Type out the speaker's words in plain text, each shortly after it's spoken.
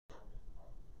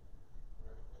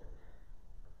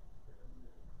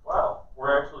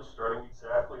We're actually starting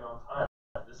exactly on time.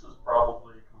 This is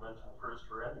probably a convention first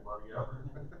for anybody ever.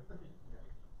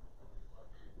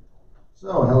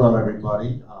 So, hello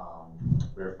everybody.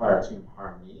 We're Fire Team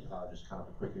Harmony. Just kind of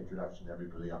a quick introduction to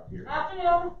everybody up here.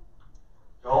 Afternoon.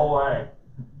 Go away.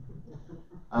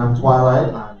 I'm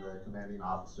Twilight. I'm the commanding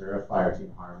officer of Fire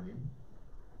Team Harmony.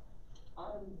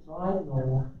 I'm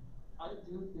Dino. I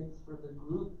do things for the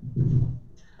group.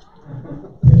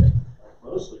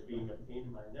 Mostly being a pain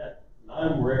in my neck.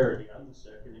 I'm Rarity. I'm the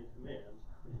second in command.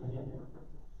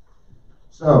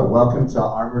 So, welcome to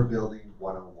Armor Building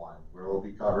 101, where we'll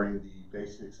be covering the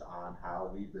basics on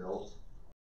how we build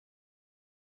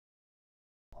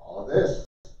all of this.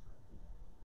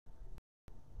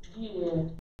 Yeah.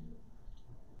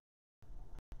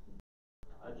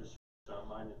 I just found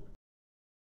mine in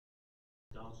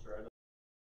the dumpster.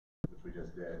 Which we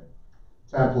just did.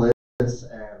 Templates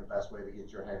and the best way to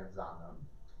get your hands on them.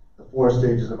 The 4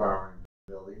 stages of armor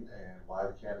building and why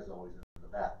the cat is always in the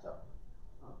bathtub.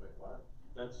 Oh, wait, what?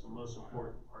 That's the most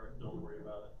important part. Don't worry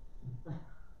about it.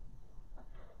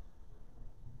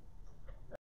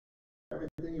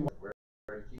 Everything you want, where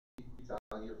to keep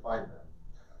telling you to find them.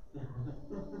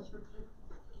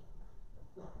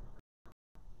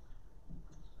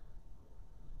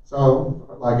 So,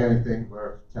 like anything,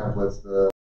 for templates, the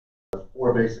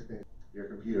 4 basic things: your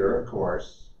computer, of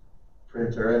course,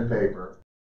 printer and paper,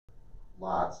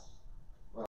 lots.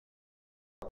 Well,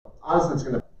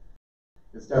 honestly,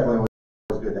 it's definitely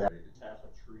always good to have Half a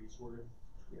tree's worth.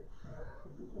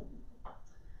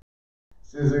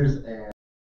 scissors and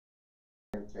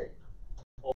tape.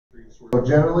 All trees worth. So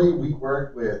generally, we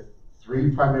work with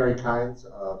 3 primary kinds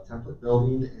of template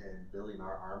building and building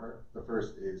our armor. The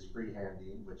first is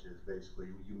freehanding, which is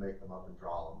basically you make them up and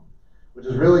draw them, which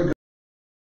is really good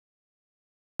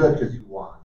because you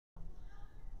want.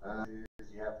 You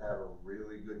have to have a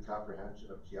really good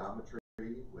comprehension of geometry,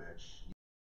 which,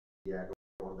 yeah,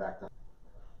 going back to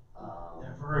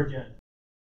Never again.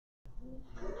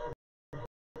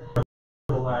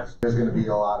 there's going to be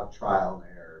a lot of trial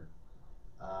and error.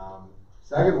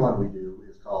 Second one we do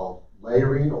is called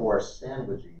layering or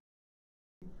sandwiching,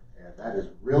 and that is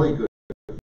really good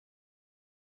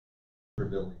for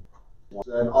building.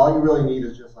 And all you really need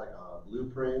is just like a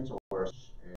blueprint, and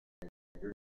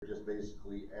you're just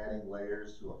basically adding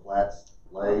layers to a flat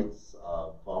slate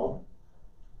of foam,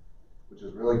 which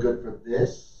is really good for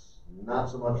this, not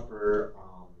so much for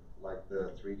like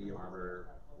the 3D armor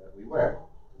that we wear.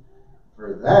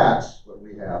 For that, what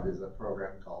we have is a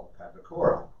program called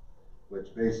PVCF21,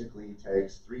 which basically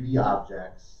takes 3D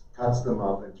objects, cuts them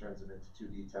up, and turns them into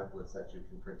 2D templates that you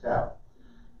can print out.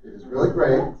 It is really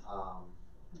great.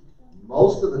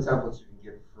 Most of the templates you can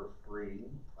get for free.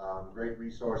 Great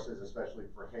resources, especially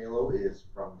for Halo, is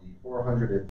from the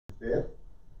 405th. I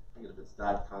think if it's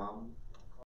 .com.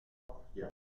 Yeah,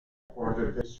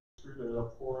 405th. Screwed it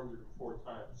up 404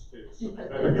 times too, so you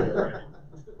better get it right.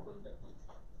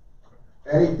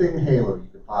 Anything Halo you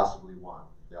could possibly want,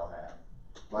 they'll have.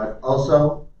 But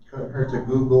also, couldn't hurt to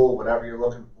Google whatever you're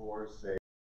looking for. Say,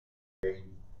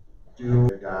 Doom,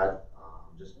 God,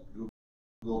 just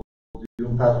Google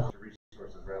Doom Path.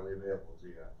 Resources readily available to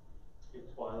you. Hey,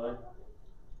 Twilight.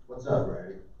 What's up,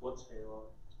 Brady? What's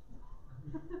Halo?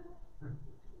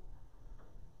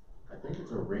 I think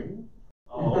it's a ring.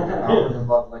 Oh, Out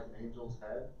above like an angel's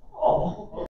head.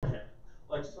 oh, okay.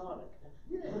 Like Sonic.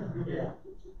 Yeah.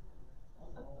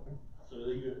 So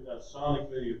you Sonic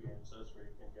video games, that's where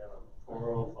you can get them.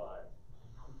 405.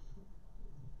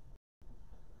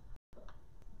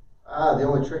 The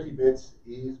only tricky bits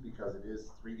is because it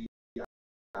is 3D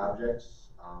objects.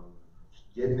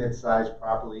 Getting it sized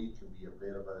properly can be a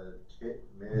bit of a hit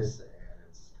miss, and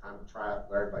it's kind of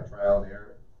learned by trial and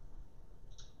error.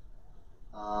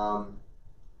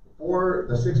 For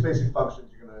the 6 basic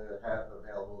functions you're going to have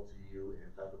available to you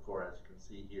in PVCF, as you can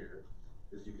see here,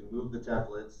 is you can move the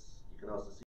templates. You can also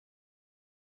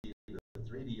see the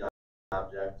 3D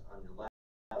object on your left,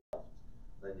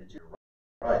 then your to your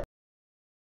right.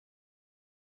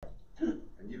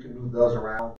 And you can move those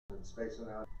around and space them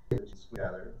out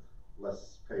together.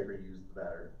 Less paper used, the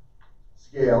better.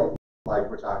 Scale, like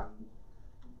we're talking,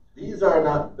 these are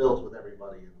not built with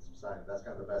everybody in society. That's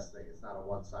kind of the best thing. It's not a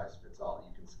one-size-fits-all.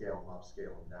 You can scale them up,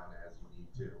 scale them down as you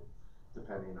need to,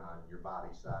 depending on your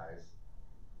body size.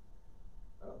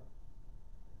 Oh,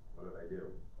 what did I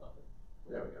do?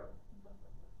 There we go.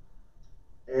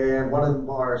 And one of the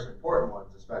most important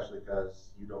ones, especially because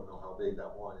you don't know how big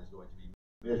that one is going to be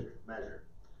measured,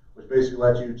 which basically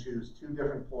lets you choose 2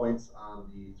 different points on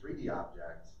the 3D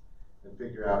objects and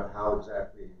figure out how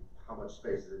much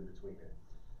space is in between it.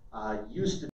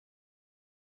 Used to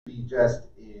be just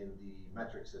in the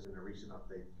metric system. A recent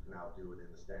update, you can now do it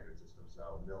in the standard system,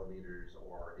 so millimeters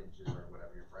or inches or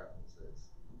whatever your preference is.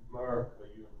 America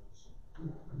units.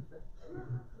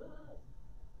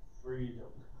 Freedom.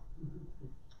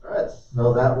 All right,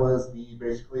 so that was the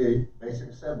basically basic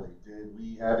assembly. Did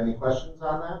we have any questions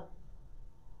on that?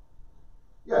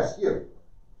 Yes, you.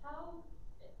 How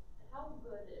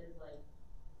good is the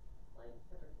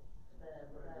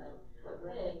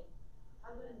rig?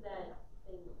 How good is that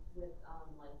thing with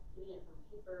like getting it from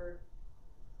paper,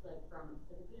 like from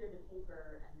the computer to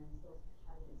paper, and then still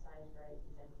having it sized right?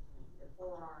 Because your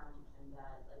forearm and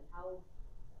that, like how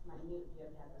minute do you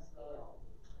have to have the scale?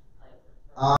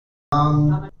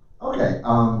 Okay,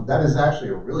 that is actually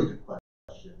a really good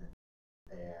question,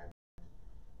 and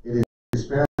it is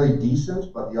fairly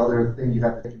decent, but the other thing you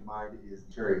have to take in mind is the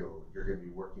material you're going to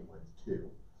be working with too.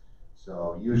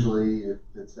 So usually if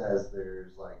it says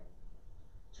there's like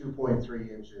 2.3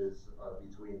 inches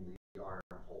between the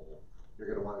armhole, you're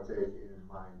going to want to take in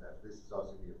mind that this is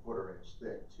also going to be a 1/4 inch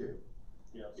thick too.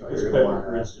 Yeah, so because you're going to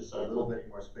want just a little bit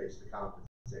more space to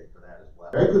compensate for that as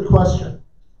well. Very good question.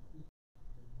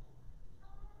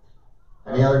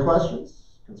 Any other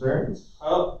questions, concerns?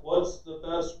 What's the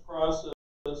best process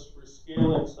for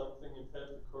scaling something in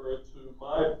Pentacore to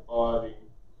my body?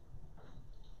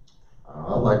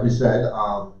 Like we said,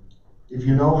 if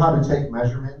you know how to take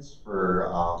measurements for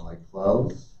like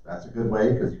clothes, that's a good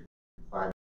way because you can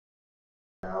find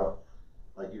out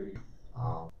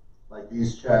like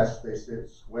these chests, they sit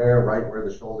square right where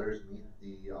the shoulders meet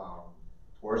the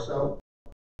torso.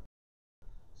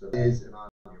 So it is and on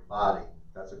your body.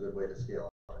 That's a good way to scale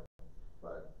it.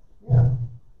 But yeah.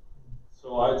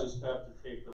 So I just have to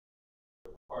take the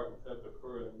part in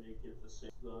Pentacore and make it the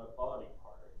same body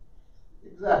part.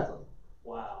 Exactly.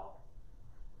 Wow.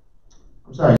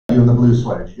 I'm sorry, you in the blue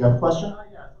sweater. Did you have a question?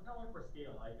 Yeah, so kind of like for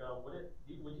scale, like would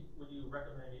you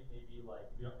recommend it maybe like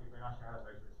if you're not sure how to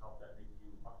measure yourself, that maybe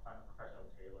you find a professional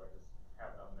tailor, just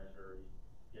have them measure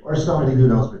you, or somebody who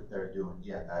knows what they're doing.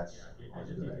 Yeah, that's just give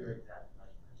your exact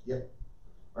measurements. Yep.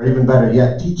 Or even better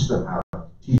yet, teach them how to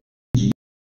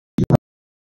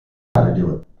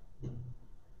do it.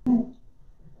 All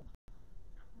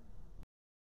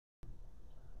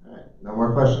right, no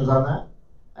more questions on that?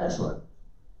 Excellent.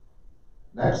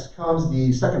 Next comes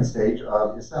the second stage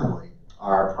of assembly.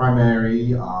 Our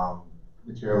primary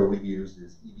material we use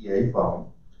is EVA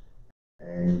foam,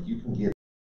 and you can get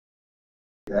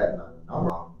that in a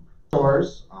number of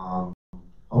stores. Home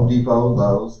Depot,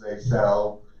 Lowe's, they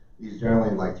sell these generally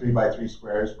in like 3x3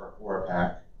 squares for a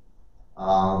 4-pack.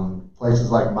 Places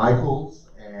like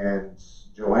Michael's and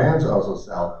Joann's also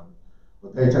sell them,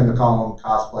 but they tend to call them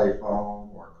cosplay foam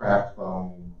or craft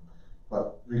foam.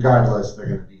 But regardless, they're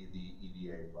going to be the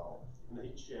EVA foam. And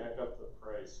they jack up the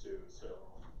price too, so.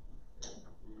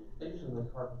 They usually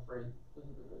Carbon Free.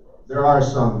 There are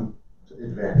some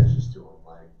advantages to them,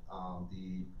 like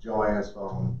the Joann's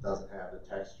foam doesn't have the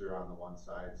texture on the one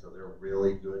side, so they're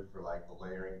really good for like the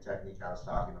layering technique I was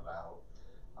talking about.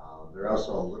 They're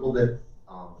also a little bit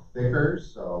thicker,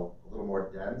 so a little more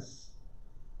dense.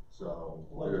 So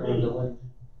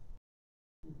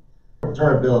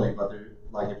durability, but they're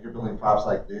like if you're building props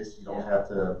like this, you don't have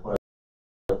to put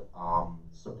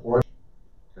support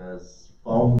because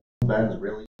foam bends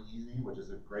really easy, which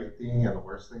is a great thing and the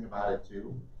worst thing about it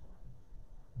too.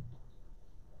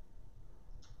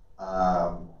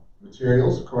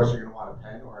 Materials, of course, you're going to want a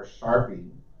pen or a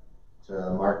Sharpie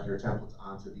to mark your templates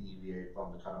onto the EVA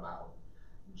foam to cut them out.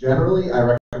 Generally,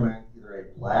 I recommend either a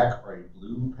black or a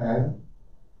blue pen.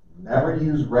 Never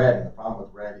use red, and the problem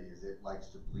with red is it likes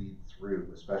to bleed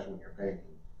through, especially when you're painting.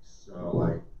 So,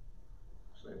 like,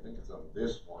 actually, I think it's on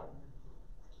this one.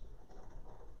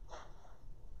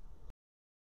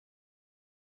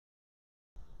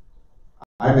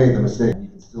 I made the mistake, you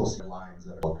can still see lines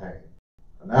that are painted.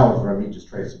 And that was from me just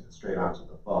tracing it straight onto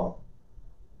the foam.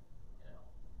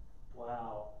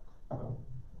 Wow.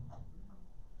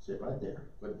 Sit right there.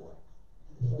 Good boy.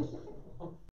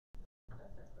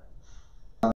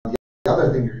 The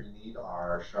other thing you're going to need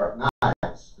are sharp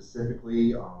knives,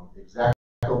 specifically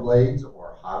X-Acto blades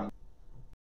or hobby.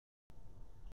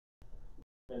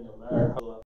 And no matter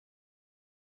how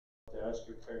to ask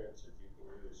your parents if you can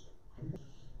use it.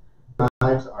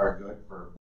 Knives are good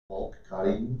for bulk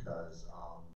cutting because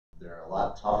they're a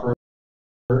lot tougher.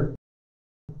 The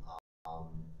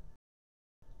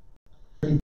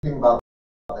thing about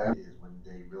them is when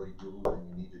they really do and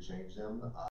you need to change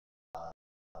them,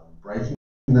 breaking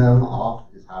them off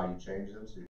is how you change them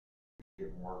so you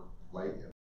get more light,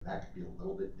 and that could be a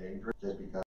little bit dangerous just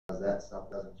because that stuff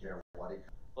doesn't care what it.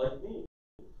 Like me.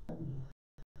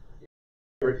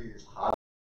 is hot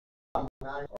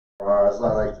knife, or as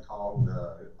I like to call them,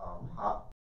 the hot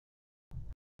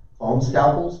foam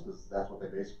scalpels, because that's what they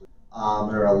basically.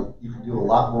 You can do a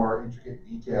lot more intricate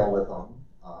detail with them.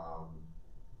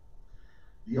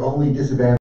 The only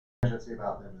disadvantage I'd say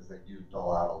about them is they do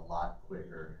dull out a lot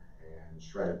quicker, and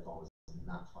shredded foam is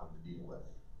not fun to deal with.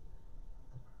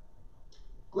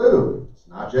 Glue, it's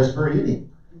not just for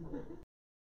eating.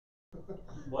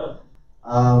 What?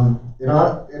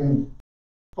 In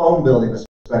foam building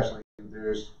especially,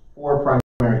 there's 4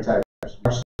 primary types: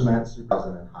 barge cement,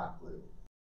 superhousing, and hot glue.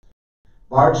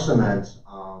 Barge cement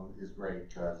is great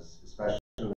because, especially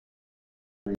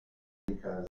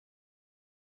because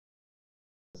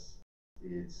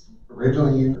it's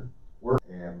originally used for work,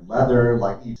 and leather,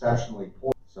 like, exceptionally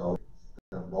poor, so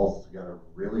it bolts together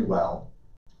really well.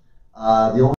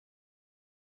 The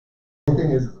only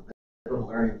thing is, it's a bit of a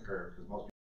learning curve because most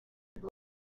people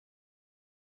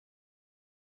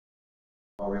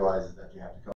don't realize is that you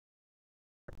have to coat.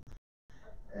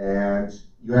 And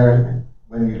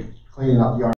when you're cleaning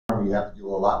up the armor, you have to do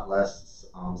a lot less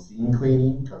seam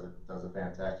cleaning because it does a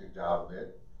fantastic job of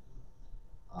it.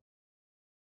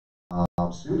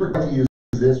 Super good to use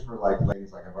this for like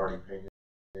things like I've already painted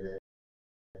it,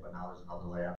 but now there's another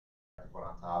layer I have to put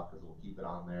on top because we'll keep it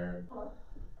on there.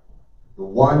 The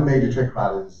one major trick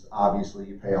about it is obviously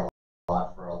you pay a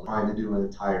lot for trying to do an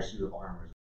entire suit of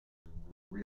armor.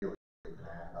 Really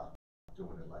bad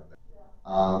doing it like that.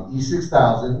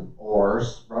 E6000, or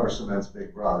rubber cement's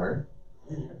big brother,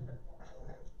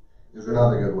 is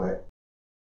another good way.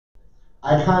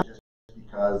 I kind of just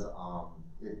because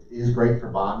it is great for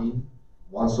bonding.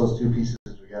 Once those 2 pieces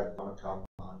together don't come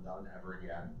undone ever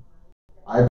again.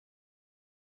 I've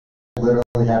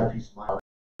literally had a piece of my armor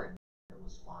and it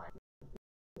was fine.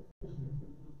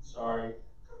 Sorry.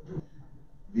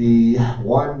 The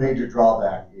one major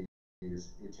drawback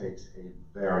is it takes a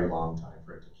very long time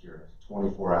for it to cure.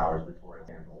 24 hours before it's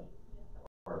handled.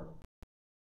 Or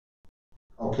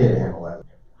okay to handle that.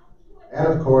 And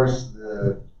of course,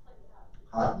 the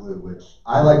hot glue, which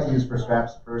I like to use for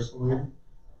straps personally.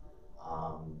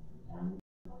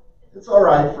 It's all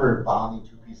right for bonding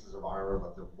 2 pieces of armor,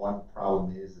 but the one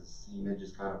problem is seamage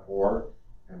is kind of poor,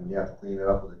 and when you have to clean it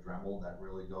up with a Dremel, that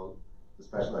really goes,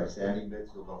 especially like sanding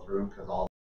bits, will go through them because all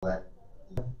that.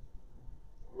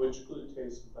 Which glue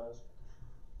tastes the best?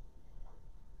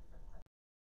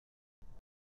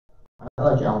 I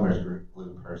like Elmer's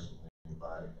glue personally,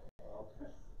 but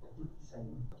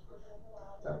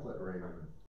template rater.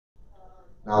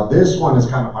 Now this one is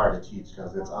kind of hard to teach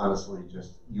because it's honestly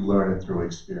just, you learn it through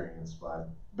experience, but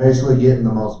basically getting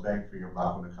the most bang for your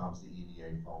buck when it comes to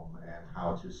EVA foam and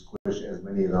how to squish as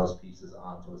many of those pieces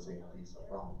onto a single piece of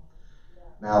foam.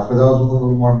 Now for those with a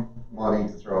little more money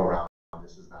to throw around,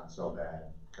 this is not so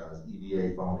bad because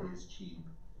EVA foam is cheap,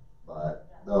 but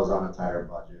those on a tighter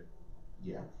budget,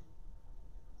 yeah.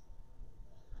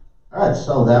 All right,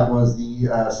 so that was the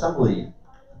assembly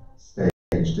stage.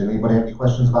 Did anybody have any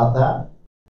questions about that?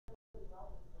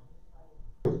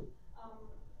 I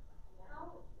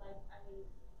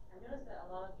noticed that a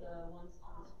lot of the ones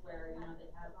on the square, they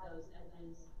have those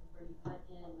edges where you cut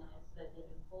in so that they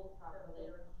can fold properly.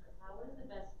 What is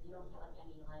the best, you don't get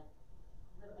any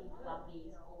ripping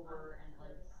floppy over and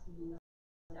smooth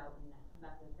out and then come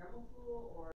back with a Dremel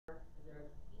tool, or is there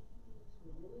a technique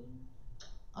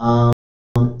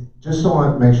Just so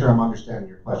I make sure I'm understanding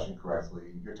your question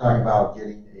correctly, you're talking about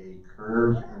getting a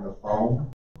curve in the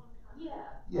foam?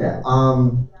 Yeah.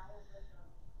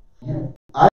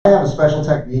 I have a special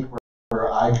technique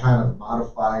where I kind of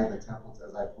modify the templates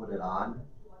as I put it on.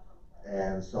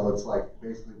 And so it's like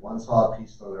basically one solid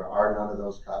piece, so there are none of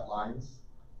those cut lines.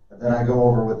 And then I go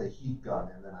over with a heat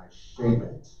gun and then I shape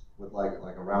it with like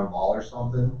a round ball or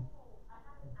something.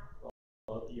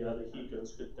 Yeah, the heat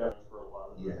guns could definitely for a lot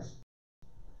of them. Yes.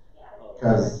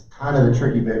 Because kind of the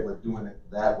tricky bit with doing it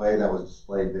that way that was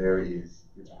displayed there is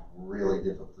it's really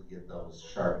difficult to get those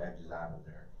sharp edges out of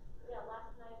there.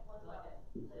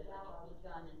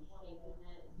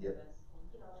 Yep.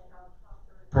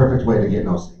 Perfect way to get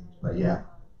no seams, but yeah.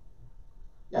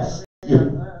 Yes. Yeah.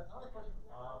 Another question.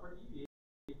 For the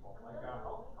EVA foam,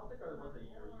 how thick are the ones that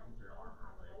you're using for your armor?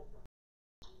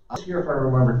 This here, if I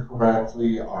remember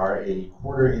correctly, are a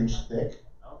 1/4 inch thick.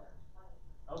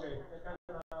 Okay.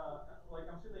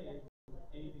 I'm assuming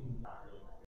anything not really,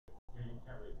 you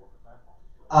can't really work with that.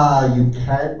 You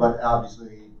can, but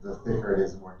obviously the thicker it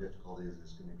is, the more difficult it is.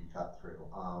 It's going to be cut through.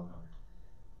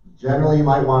 Generally, you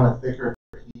might want a thicker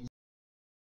piece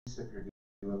if you're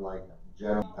doing like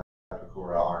general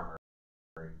Pepakura armor.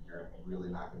 You're really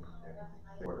not going to need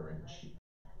anything 1/4 inch.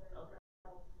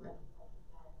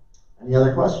 Any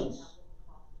other questions?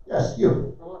 Yes,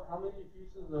 you. How many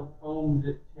pieces of foam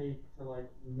did it take to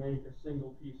like make a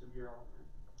single piece of your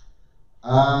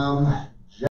armor?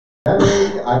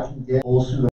 Generally, I can get a whole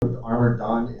suit of armor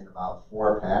done in about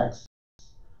 4 packs.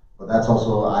 But that's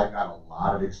also, I've got a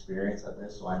lot of experience at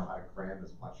this, so I know how to cram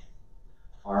as much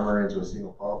armor into a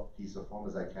single piece of foam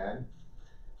as I can.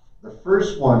 The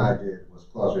first one I did was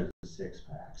closer to 6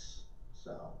 packs.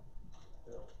 So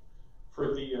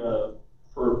for the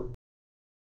for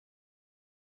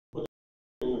putting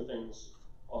the things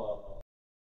on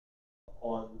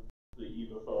the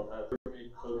Eva phone, have you ever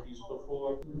made cookies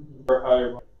before? Or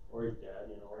how or your dad,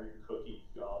 you know, or your cookie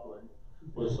goblin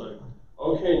was like,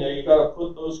 okay, now you got to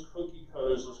put those cookie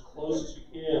cutters as close as you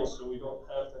can, so we don't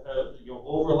have to have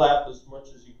overlap as much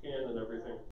as you can and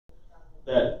everything.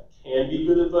 That can be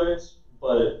good advice,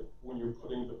 but when you're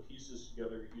putting the pieces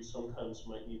together, you sometimes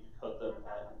might need to cut them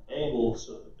at an angle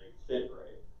so that they fit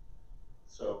right.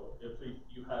 So if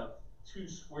you have 2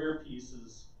 square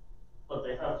pieces, but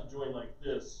they have to join like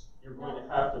this, you're going to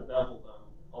have to bevel them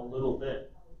a little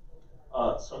bit.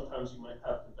 Sometimes you might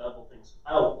have to bevel things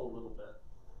out a little bit.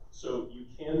 So you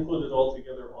can put it all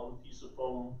together on the piece of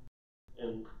foam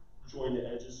and join the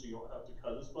edges so you don't have to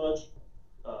cut as much.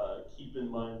 Keep in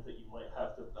mind that you might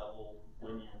have to bevel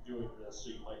when you're doing this, so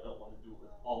you might not want to do it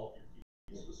with all of your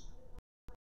pieces.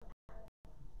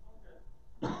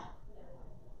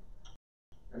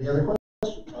 any other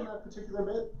questions on that particular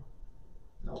bit?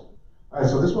 No. All right,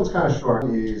 so this one's kind of short.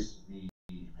 Is the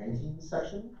painting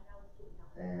section,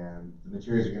 and the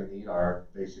materials you're going to need are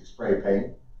basic spray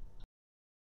paint,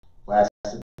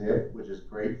 plastic dip, which is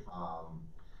great.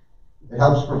 It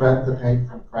helps prevent the paint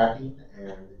from cracking,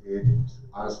 and it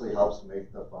honestly helps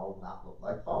make the foam not look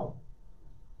like foam.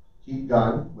 Heat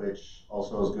gun, which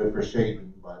also is good for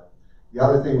shaping, but the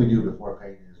other thing we do before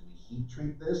painting is we heat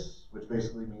treat this, which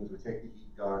basically means we take the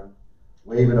heat gun,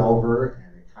 wave it over,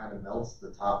 and it kind of melts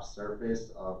the top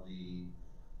surface of the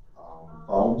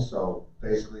foam. So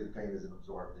basically the paint isn't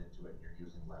absorbed into it, and you're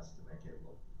using less to make it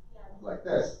look like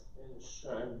this. And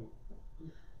shiny.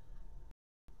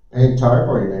 Paint tarp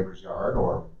or your neighbor's yard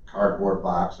or cardboard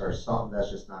box or something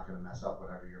that's just not going to mess up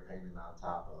whatever you're painting on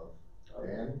top of.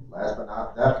 And last but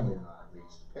not definitely not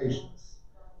least, patience.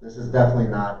 This is definitely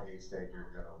not a stage you're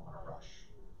going to want to rush.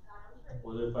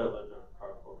 What if I lived in a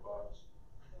cardboard box?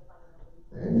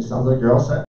 And it sounds like you're all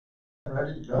set and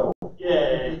ready to go.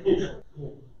 Yay! Really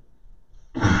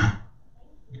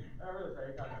sorry, I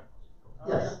got another question.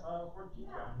 Yes. For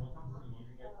heat gun, when it comes to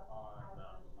using it on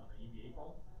the EVA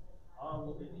foam,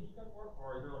 will the heat gun work,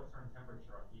 or is there like a certain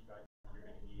temperature on heat gun you're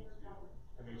going to need to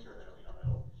make sure that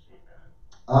it'll shape that?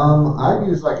 I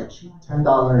use like a cheap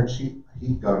 $10 cheap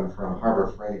heat gun from Harbor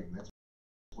Freight, and it's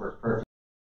worked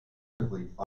perfectly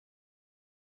fine.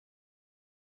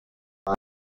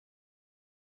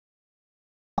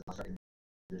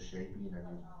 The shaping and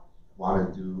you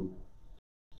want to do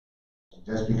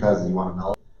just because you want to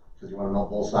melt, because you want to melt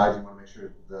both sides, you want to make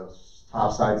sure the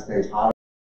top side stays hot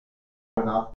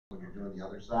enough when you're doing the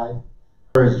other side.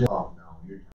 Or is just, oh no,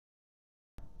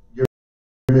 you're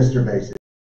Mr. Basic.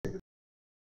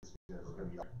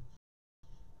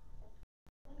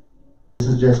 This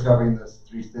is just covering the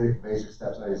 3 basic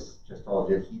steps I just told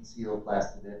you: heat seal,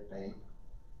 plastic dip, paint,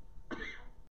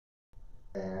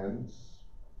 and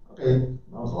okay,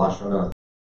 that was a lot shorter than I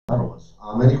thought it was.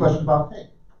 Any questions about paint?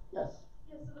 Yes.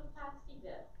 Yeah, so the plastic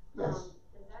dip. Yes. Is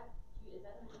that something you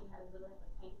have to like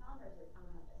paint on, or does it come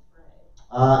in like a spray?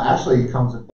 Actually, it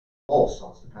comes in both,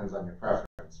 so it depends on your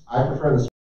preference. I prefer the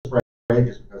spray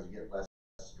just because you get less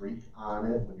streak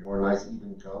on it when you're more nice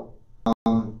even coat.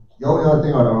 The only other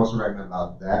thing I would also recommend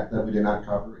about that we did not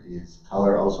cover is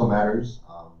color also matters.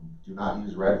 Do not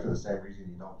use red for the same reason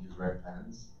you don't use red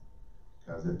pens,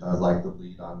 because it does like to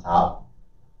bleed on top.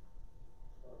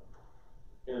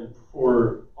 And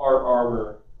for our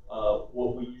armor,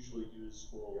 what we usually do is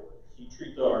we'll heat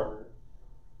treat the armor,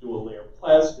 do a layer of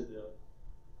plastic dip,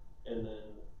 and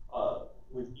then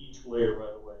with each layer,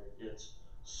 by the way, it's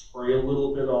spray a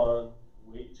little bit on,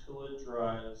 wait till it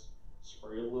dries,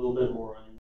 spray a little bit more on.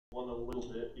 You want a little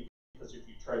bit, because if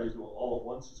you try to do it all at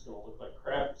once, it's going to look like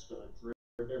crap. It's going to drip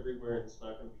everywhere, and it's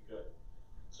not going to be good.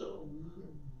 So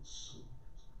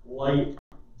light,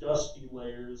 dusty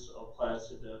layers of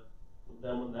plastic dip.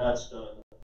 Then when that's done,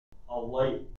 a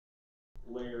light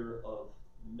layer of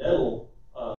metal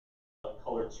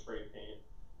colored spray paint.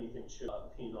 Anything should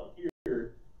paint on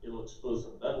here, it'll expose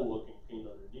the metal looking paint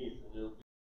underneath, and it'll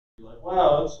be like,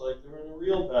 wow, it's like they're in a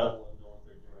real battle and know what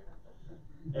they're doing.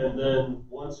 And then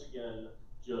once again,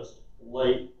 just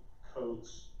light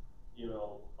coats,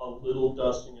 a little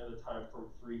dusting at a time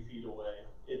from 3 feet away.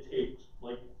 it takes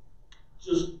like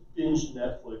just binge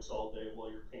Netflix all day while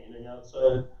you're painting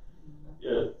outside.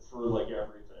 Yeah, for like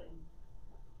everything.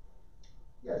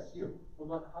 Yes, you. Well,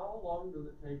 but how long does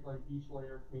it take, like, each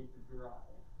layer of paint to dry?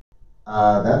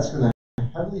 That's going to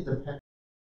heavily depend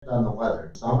on the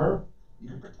weather. Summer, you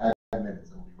can for 10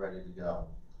 minutes and it'll be ready to go.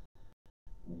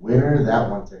 Winter, that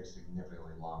one takes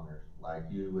significantly longer. Like,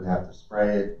 you would have to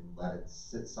spray it and let it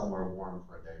sit somewhere warm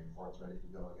for a day before it's ready to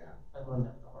go again. I learned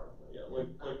that the hard way. Yeah,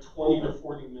 like 20 to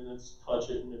 40 minutes, touch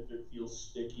it, and if it feels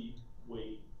sticky,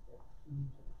 wait.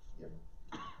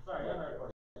 Sorry, another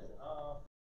question.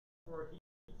 For heat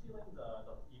sealing the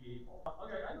PVA foam.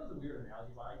 Okay, I know it's a weird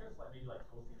analogy, but I guess like maybe like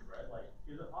toasting bread. Like,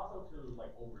 is it possible to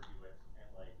like overdo it and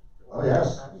like? Oh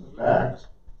yes, in fact.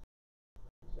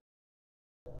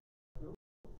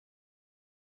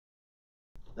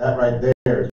 That right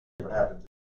there is what happens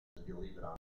if you leave it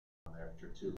on there for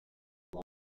too long.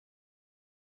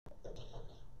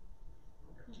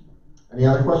 Any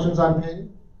other questions on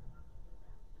painting?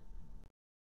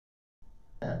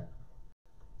 Yeah.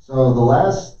 So the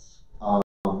last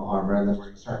armor, and then we're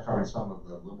going to start covering some of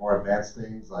the little more advanced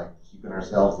things like keeping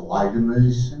ourselves alive in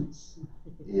these suits,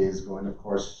 is going to, of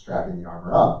course, strapping the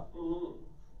armor up.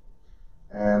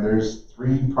 And there's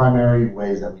three primary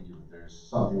ways that we do it. There's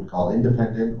something called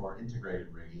independent or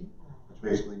integrated rigging, which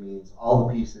basically means all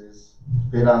the pieces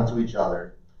fit onto each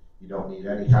other. You don't need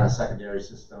any kind of secondary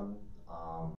system.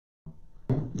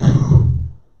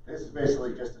 This is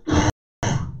basically just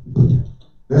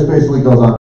this basically goes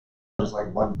on just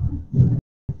like one.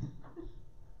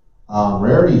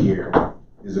 Rarity here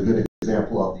is a good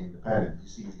example of the independent. You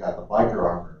see he's got the biker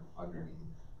armor underneath,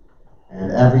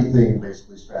 and everything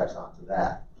basically straps onto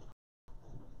that.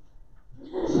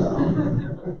 So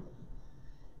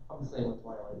I'm the same with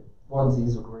Twilight.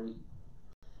 Onesies are great.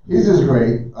 his is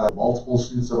great. Multiple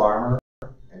suits of armor,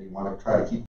 and you want to try to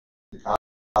keep the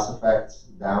cost effects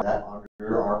down that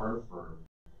under armor for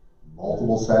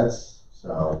multiple sets.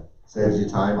 So saves you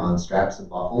time on straps and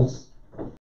buckles.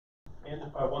 And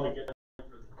if I want to get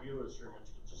for the viewers, I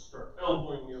should just start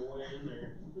elbowing your way in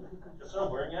there because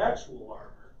I'm wearing actual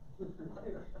armor.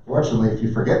 Fortunately, if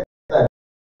you forget that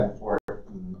for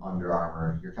Under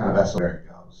Armour, you're kind of where it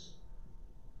goes.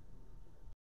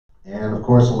 And of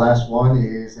course, the last one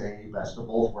is a best of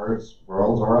both worlds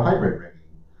or a hybrid rigging.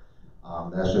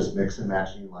 That's just mix and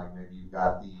matching. Like maybe you've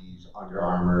got these Under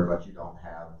Armour, but you don't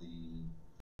have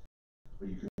but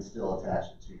you can still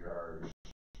attach it to your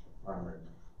armor.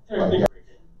 Like,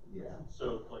 yeah.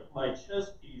 So like my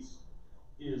chest piece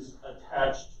is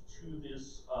attached to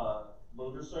this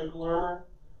motorcycle armor,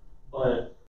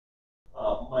 but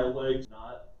my legs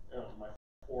not, my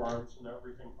forearms and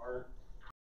everything aren't.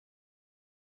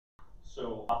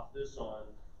 So I pop this on,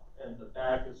 and the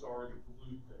back is already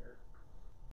glued there.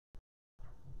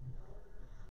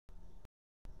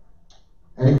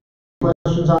 Any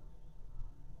questions on?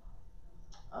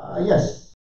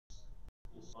 Yes.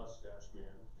 This mustache man.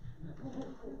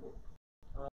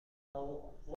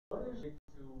 What is it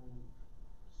to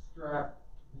strap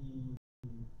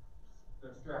the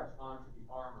straps onto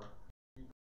the armor?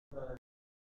 Because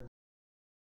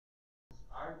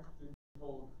I've been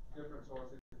told different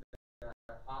sources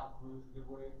that hot glue is a good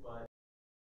way, but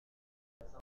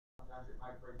sometimes it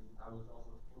might break. I was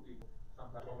also told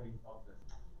sometimes nobody of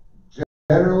this.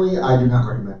 Generally, I do not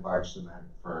recommend barge cement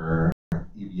for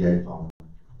EVA foam,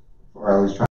 or at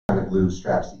least trying to glue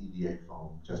straps to EVA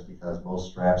foam, just because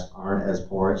most straps aren't as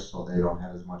porous, so they don't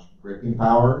have as much gripping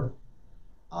power.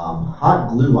 Hot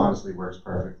glue honestly works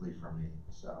perfectly for me.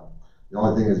 So the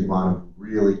only thing is you want to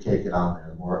really cake it on there.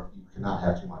 The more you cannot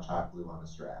have too much hot glue on a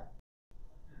strap.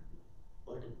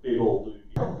 Like a big old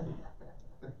loogie.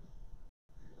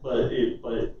 But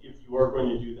if you are going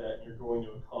to do that and you're going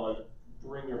to a con,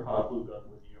 bring your hot glue gun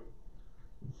with you,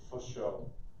 for sure,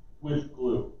 with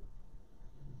glue.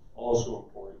 Also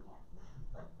important.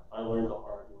 I learned the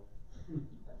hard way.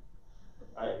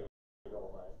 I hate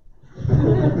all that.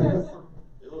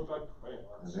 They look like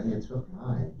crayons. And then you took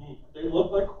mine. They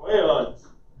look like crayons.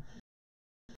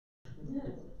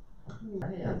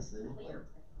 Crayons.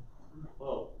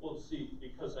 Well, see,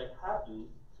 because I happen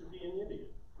to be an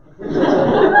idiot.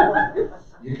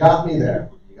 You got me there.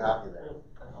 You got me there.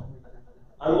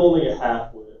 I'm only a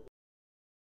half with it.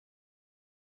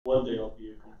 One day I'll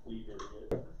be a complete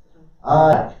idiot.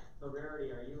 So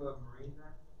Rarity, are you a Marine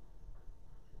then?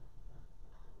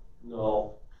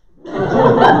 No.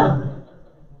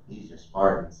 He's just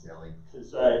farting, silly.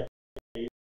 Because I hate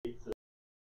the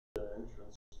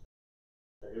entrance.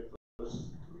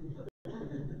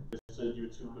 They said you're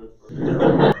too good for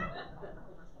it.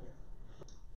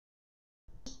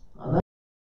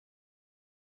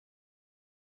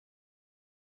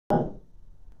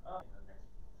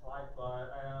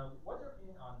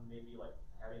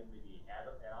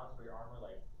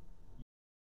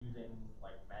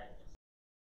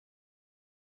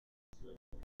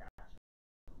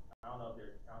 I don't know if you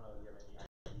have any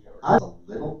idea. I a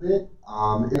little bit.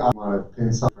 I want to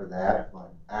pin something for that,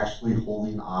 but actually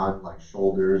holding on like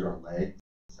shoulders or legs,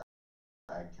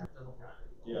 I can.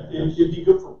 Yeah, it'd be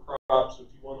good for props if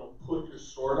you want to put your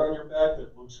sword on your back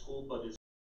that looks cool, but it's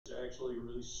actually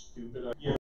really stupid.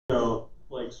 You know,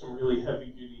 like some really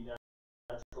heavy duty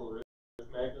natural earth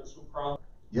magnets would probably.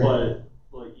 Yeah.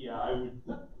 But yeah, I would.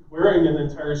 Wearing an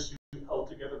entire suit held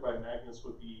together by magnets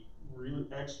would be really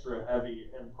extra heavy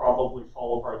and probably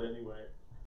fall apart anyway.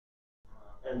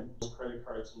 And credit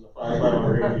cards in the 5-mile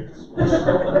radius.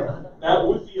 That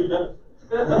would be a benefit.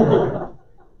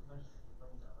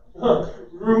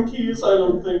 Room keys, I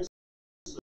don't think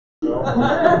so.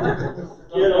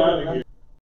 Get out of here.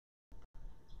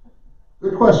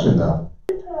 Good question, though.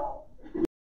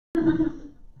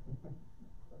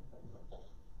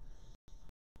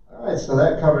 All right, so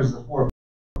that covers the 4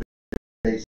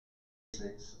 basics.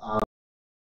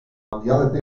 The other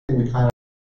thing we kind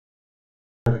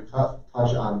of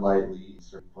touch on lightly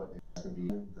is going to be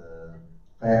the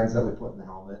fans that we put in the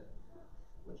helmet,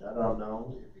 which I don't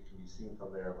know if it can be seen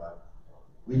from there, but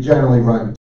we generally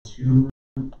run 2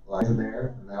 lines in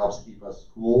there, and that helps keep us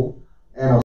cool,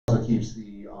 and also keeps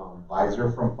the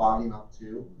visor from fogging up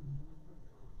too.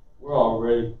 We're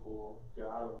already cool.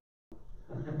 Got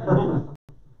it.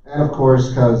 And of course,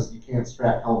 because you can't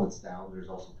strap helmets down, there's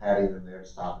also padding in there to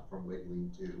stop it from wiggling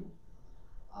too.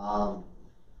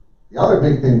 The other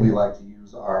big thing we like to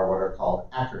use are what are called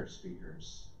actor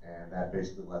speakers, and that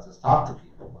basically lets us talk to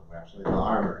people when we're actually in the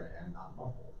armor and not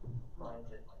muffled.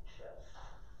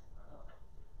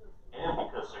 And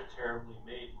because they're terribly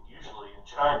made, and usually in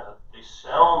China, they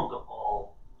sound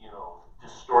all,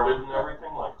 distorted and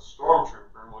everything like a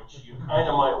stormtrooper, which you kind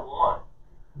of might want.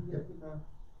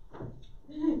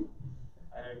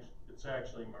 It's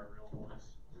actually my real voice.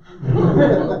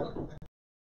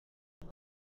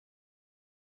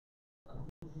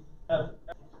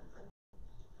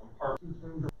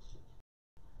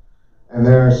 And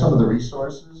there are some of the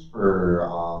resources for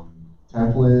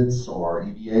templates or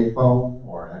EVA foam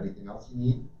or anything else you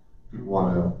need. If you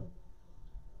want to.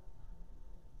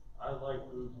 I like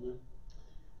movement.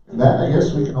 And that, I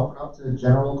guess, we can open up to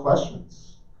general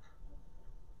questions.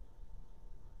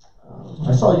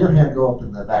 I saw your hand go up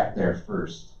in the back there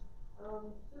first.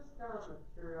 Just kind of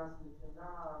a curiosity thing,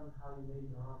 not on how you made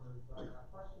your armor, but a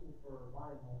question for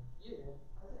Lionel. Yeah.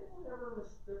 Has anyone ever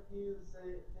mistook you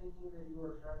thinking that you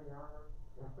were shining armor?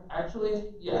 Actually,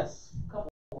 yes, a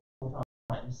couple of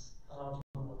times.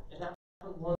 It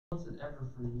happened once at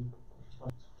Everfree,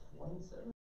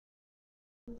 27.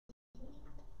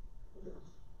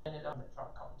 Ended up at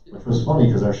TruckCon too. Which was funny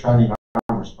because our shining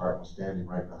armor Spartan was standing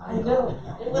right behind I us. know,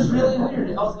 it was really weird.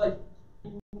 I was like,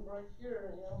 right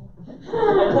here, I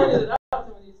pointed it out to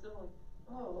him and he's still like,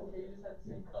 oh, okay, you just had the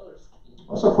same color scheme.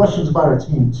 Also, questions about our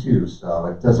team too, so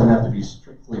it doesn't have to be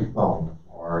strictly foam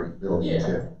or ability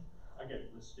too. I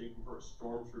get mistaken for a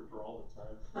stormtrooper all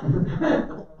the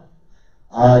time.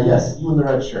 Yes, you in the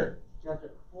red shirt. Gotcha.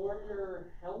 For your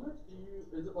helmet,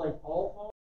 is it like all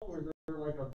foam, or is there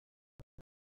like a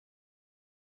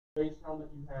base helmet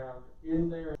you have in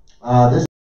there? This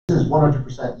is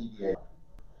 100% EVA.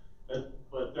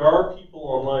 But there are people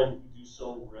online who do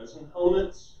sell resin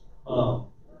helmets.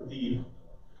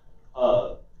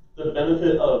 The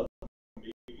benefit of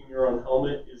making your own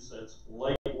helmet is that it's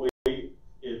lightweight.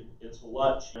 It's a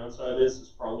lot cheaper. The downside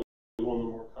is probably one of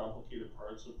the more complicated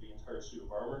parts of the entire suit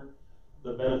of armor.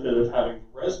 The benefit of having the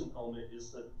resin helmet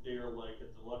is that they're like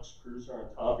a deluxe cruiser on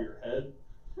top of your head,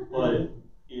 but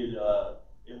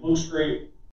it looks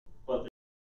great, but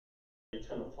they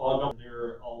tend to fog up.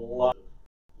 They're a lot.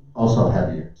 Also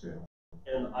heavier too.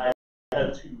 And my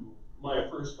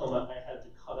first helmet, I had to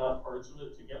cut out parts of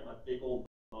it to get my big old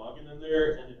noggin in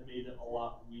there, and it made it a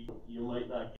lot weaker. You might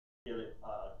not get it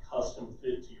custom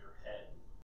fit to your head.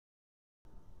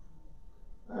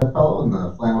 Fellow in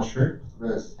the flannel shirt,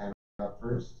 with his hand up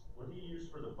first. What do you use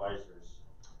for the visors?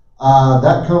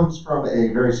 That comes from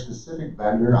a very specific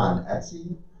vendor on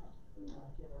Etsy.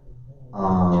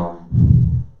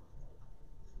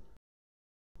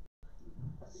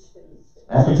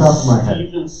 At the top of my head.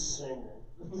 Steven Singer.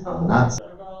 Not.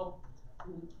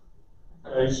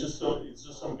 It's just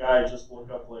some guy. Just look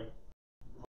up like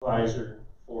visor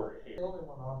for hair. The only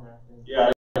one on there, I think.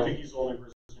 Yeah, I think he's the only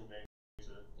person who makes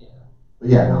it. Yeah. But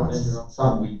yeah, no, it's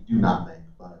something we do not make.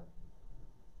 But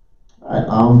all right,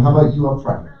 how about you up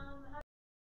front here? How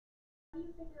do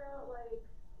you figure out like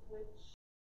which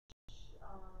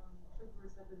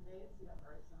troopers have been made? See that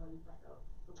right? So how do you find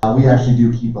out? We actually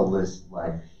do keep a list.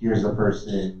 Like, here's the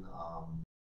person.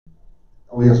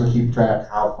 We also keep track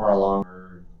how far along.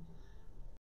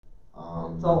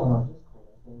 It's all on our Discord,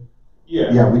 I think.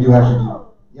 Yeah. Yeah, we do actually do,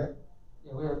 yep.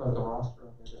 Yeah, we have like a roster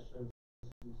up there that shows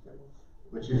these schedules.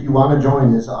 Which if you want to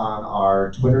join is on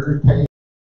our Twitter page.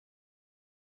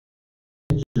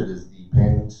 It is the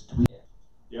pinned tweet.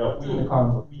 Yeah, It's in the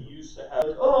comic. we used to have,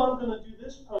 like, oh, I'm gonna do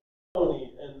this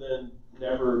pony, and then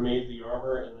never made the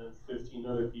armor, and then 15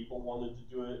 other people wanted to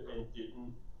do it and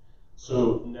didn't.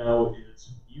 So now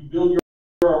it's, you build your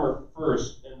armor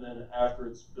first, and then after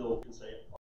it's built, you can say,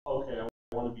 okay, I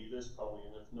want to be this pony,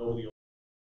 and if nobody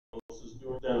else is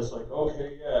doing it, then it's like,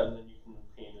 okay, yeah, and then you can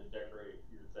paint and decorate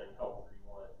your thing however you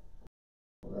want it.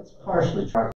 Well, that's partially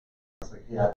true. It's like,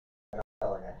 yeah, I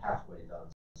got like a halfway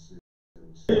done suit.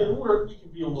 Or we can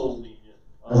be a little lenient.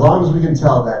 As long as we can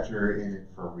tell that you're in it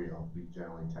for real, we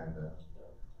generally tend to.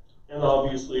 And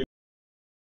obviously,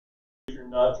 if you're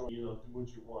not doing, do what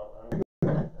you want.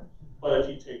 But if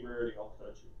you take rarity, I'll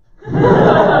cut you.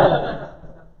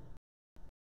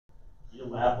 You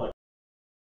laugh like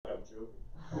I'm joking.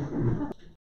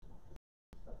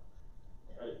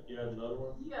 You had another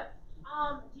one? Yeah.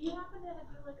 Do you happen to do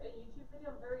like a YouTube video?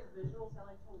 I'm very visual, so I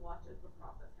like to watch as the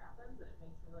process happens, and it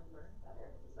makes me like learn better.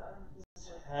 So I don't know if you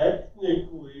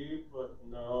Technically, but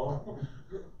no.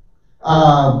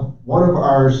 One of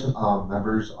our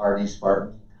members, RD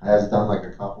Spartan, has done like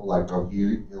a couple, like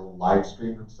he'll live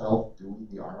stream himself doing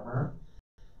the armor,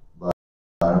 but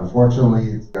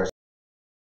unfortunately our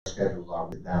schedules are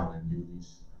down and do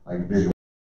these like visual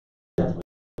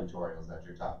tutorials that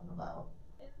you're talking about.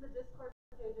 in the Discord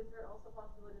page, is there also a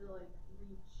possibility to like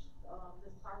reach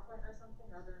this PowerPoint or something?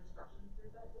 Are there instructions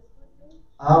through that Discord page?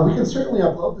 We can certainly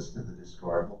upload this to the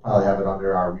Discord. We'll probably have it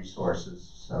under our resources.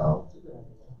 So. Yeah.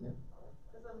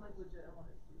 Because I'm like legit, I want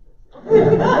to do this.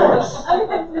 Of course. I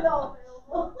can do it all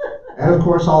available. And of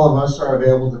course, all of us are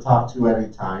available to talk to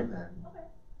any time. And Okay.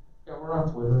 Yeah, we're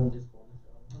on Twitter and Discord,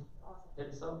 so Awesome. hit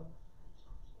us up.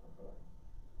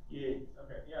 Yeah.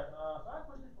 Okay, yeah, so I have a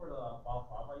question for the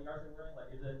balaclava you guys are wearing.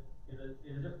 Like, is it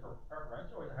just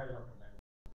preferential, or is it how you recommend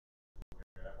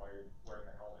while you're wearing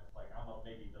the helmet? Like, I don't know,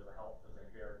 maybe does the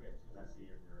hair get too messy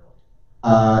if you're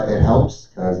like... it helps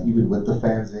because even with the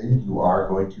fans in, you are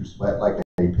going to sweat like a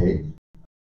pig,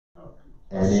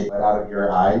 and it let out of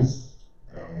your eyes,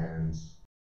 and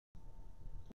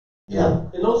yeah.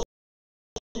 And also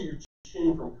your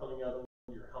chin from coming out of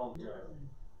your helmet.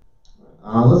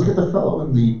 Let's get the fellow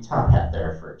in the top hat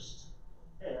there first.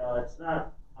 Hey, it's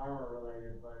not armor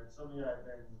related, but it's something that I've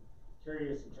been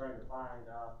curious and trying to find.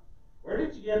 Where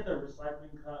did you get the recycling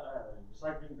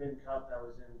bin cup that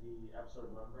was in the episode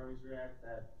of Brownies React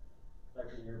that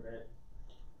in your bit?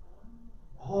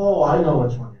 Oh, I know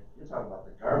which one you're talking about,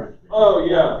 the garbage bin. Oh,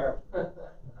 yeah.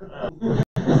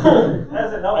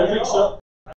 Does it help I you think at so. all?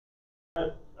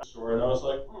 Store, and I was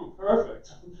like,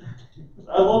 perfect.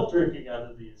 I love drinking out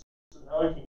of these. So now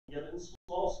I can get it in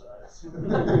small size.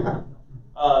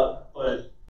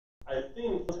 But I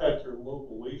think contact your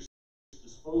local waste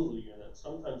disposal unit.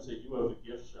 Sometimes they do have a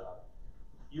gift shop.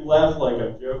 You laugh like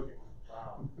I'm joking.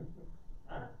 Wow.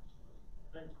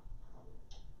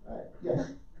 Yes.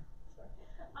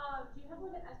 Do you have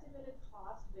like an estimated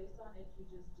cost based on if you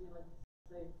just do like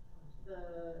say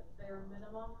the bare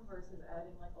minimum versus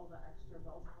adding like all the extra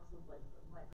bells and whistles like the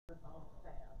microphone,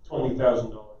 fan?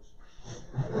 $20,000.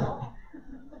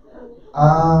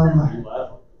 Um, You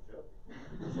laugh like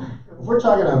I'm joking. if we're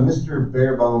talking a Mr.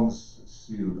 Barebones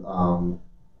suit,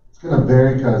 it's gonna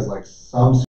vary because like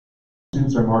some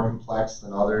suits are more complex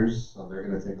than others, so they're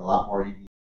gonna take a lot more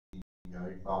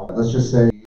foam. Let's just say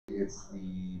it's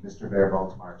the Mr.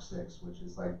 Barebones Mark 6, which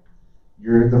is like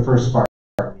you're the first Spartan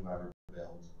you ever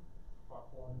build.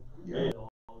 Yeah. And all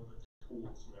of the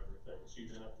tools and everything, so you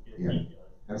didn't have to get Yeah. heat gun.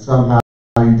 And somehow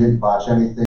you didn't botch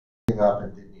anything up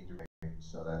and didn't need to make,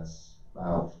 so that's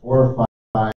about 4 or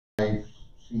 5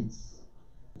 sheets.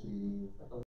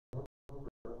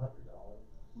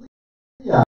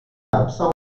 Yeah,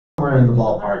 somewhere in the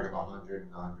ballpark of 100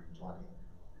 and 120.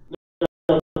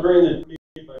 Now, granted,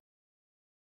 maybe my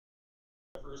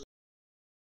first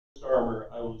armor,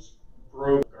 I was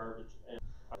broke garbage and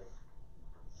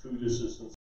food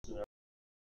assistance and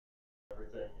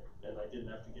everything, and I didn't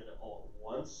have to get it all at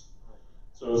once.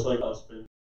 So it's like I'll spend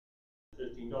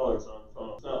 $15 on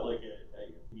phone. It's not like a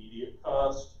immediate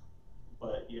cost,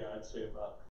 but yeah, I'd say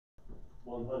about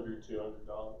 $100, $200.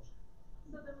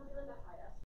 So there will be like a high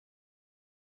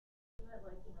estimate,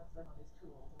 like it's like all these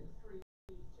tools, like 200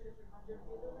 to 300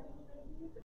 would be the range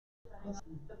maybe, depending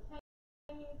on the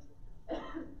paint.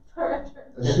 Sorry, I'm trying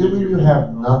to. Assuming you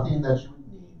have nothing that you would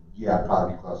need, yeah,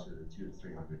 probably closer to $200 to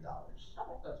 $300.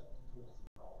 Okay.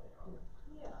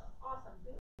 Yeah, awesome.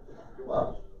 You're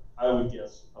welcome. I would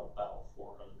guess about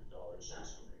 $400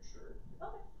 just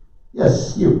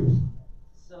Yes, you.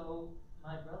 So,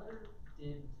 my brother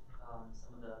did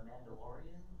some of the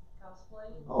Mandalorian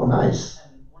cosplay. Oh, nice.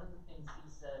 And one of the things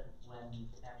he said when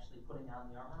actually putting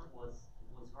on the armor was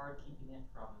it was hard keeping it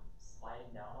from sliding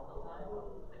down all the time,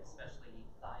 especially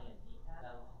thigh and kneecap.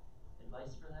 Have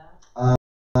advice for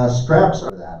that? Straps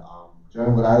are that.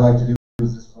 Generally, what I like to do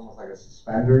is this is almost like a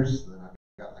suspenders. Then I've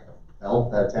got like a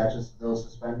belt that attaches to those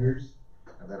suspenders,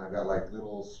 and then I've got like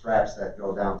little straps that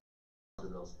go down to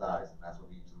those thighs, and that's what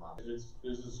keeps them up. There's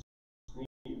this neat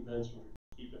invention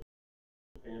for keeping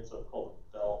pants up called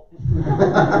a belt.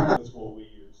 That's what we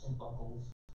use. And buckles.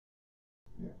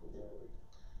 Yeah.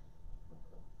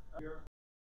 You're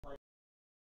like,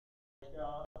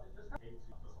 just hate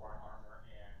the sparring armor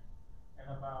and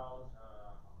about,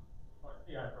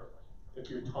 yeah, first question. If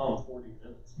you're Tom, 40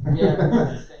 minutes.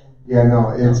 Yeah. Yeah, no,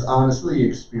 it's honestly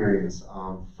experience.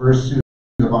 First suit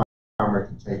of armor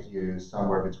can take you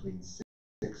somewhere between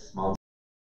 6 months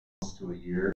to a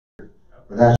year,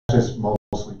 but that's just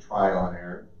mostly trial and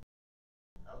error.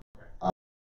 Okay.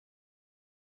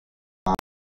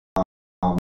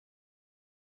 And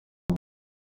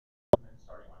then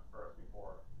starting on first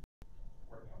before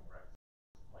working on the rest.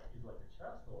 Like, you do like the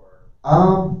chest or?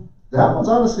 That one's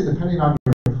honestly depending on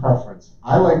your preference.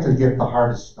 I like to get the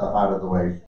hardest stuff out of the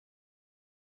way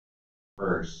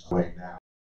first, way down.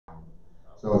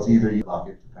 So it's either you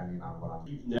bucket depending on what I'm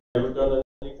doing. You've never done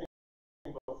anything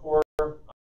before?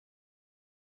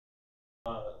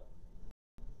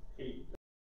 Hey,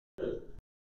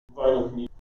 vinyl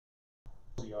community,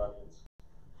 the audience.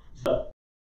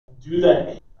 Do that,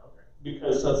 Okay.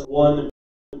 because that's one,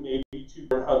 maybe two,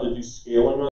 learn how to do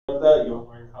scaling of that. You'll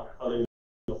learn how to cut in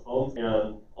the foam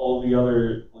and all the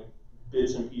other like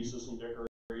bits and pieces and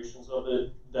decorations of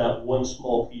it. That one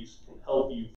small piece can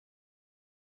help you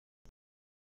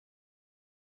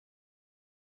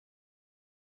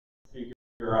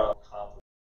figure out how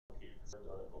complicated it's done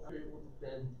it before. You're able to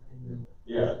bend and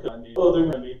Yeah, I mean, oh, they're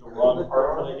gonna make the wrong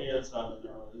part for the hands. I don't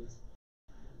know.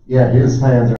 Yeah, his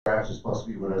hands are actually supposed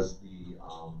to be what is the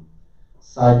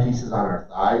side pieces on our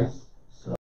thighs.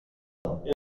 So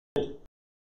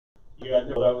Yeah,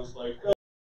 no, I was like,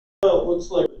 oh, it looks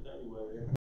like it anyway.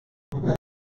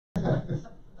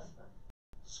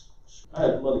 I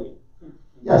had money.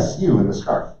 yes, you in the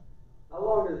scarf. How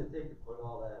long does it take to put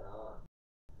all that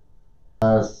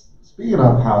on? Speaking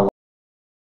of how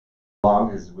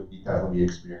long is would be definitely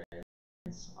experience.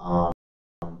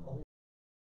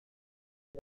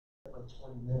 like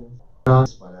 20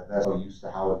 minutes. But that's so used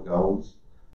to how it goes.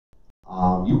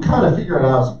 You kind of figure it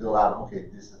out as you build out. Okay,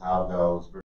 this is how it goes.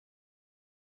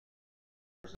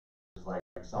 Versus like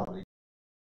somebody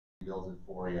builds it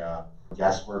for you,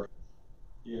 guesswork.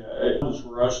 Yeah, I was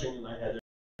rushing and I had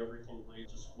everything laid,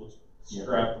 just was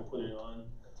strapped and put it on.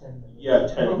 10 minutes. Yeah,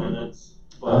 10 minutes.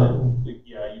 But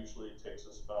yeah, usually it takes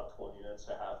us about 20 minutes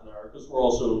to half an hour because we're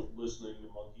also listening to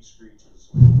monkey screeches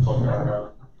and fucking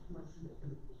around.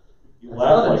 You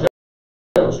laugh like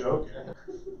I'm joking.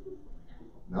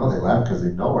 No, they laugh because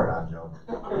they know we're not joking.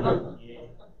 Yeah.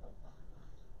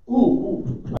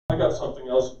 Ooh, I got something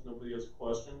else if nobody has a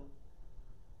question.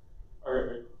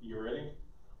 Are you ready?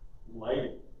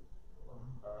 Lighting.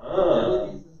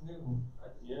 LEDs is new.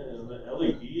 Yeah, the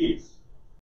LEDs.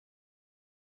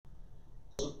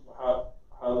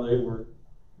 How they work.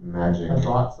 Magic. I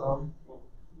bought some.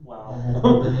 Wow.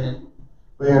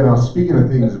 But yeah, no, speaking of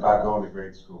things about going to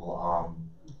grade school,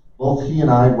 both he and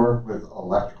I work with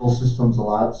electrical systems a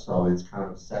lot, so it's kind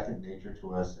of second nature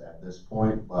to us at this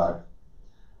point. But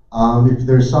if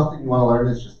there's something you want to learn,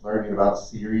 it's just learning about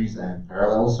series and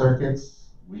parallel circuits.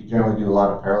 We generally do a lot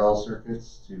of parallel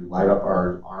circuits to light up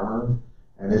our armor,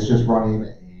 and it's just running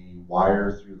a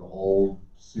wire through the whole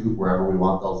suit wherever we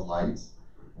want those lights,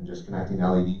 and just connecting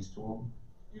LEDs to them.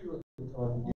 Usually it's like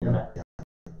one Yeah. battery,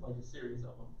 like a series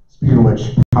of them. Speaking of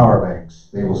which, power banks,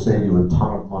 they will save you a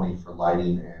ton of money for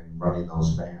lighting and running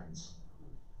those fans.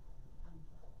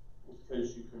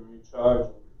 Because you can recharge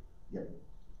them. Yep.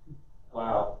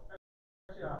 Wow.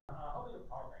 Actually, how big a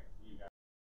power bank do you guys?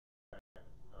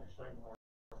 Like more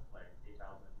like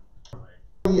 8,000,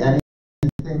 like.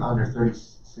 Anything under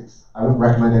 36, I wouldn't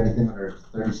recommend anything under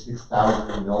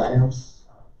 36,000 milliamps.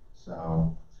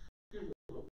 So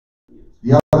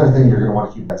the other thing you're going to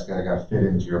want to keep that's got to fit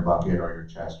into your bucket or your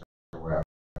chest or wherever.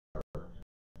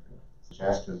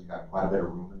 Chest because you got quite a bit of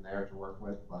room in there to work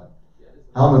with, but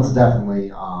helmets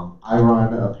definitely. I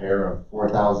run a pair of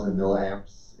 4,000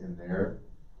 milliamps in there,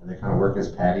 and they kind of work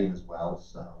as padding as well.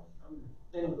 So.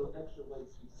 And the extra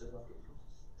weights you set up.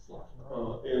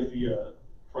 And the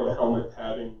for the helmet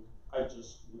padding, I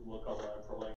just would look online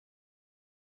for like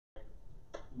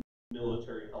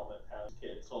military helmet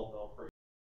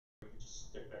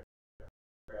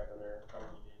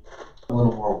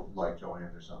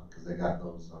or something, because they got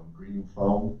those green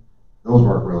foam. Those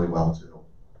work really well too.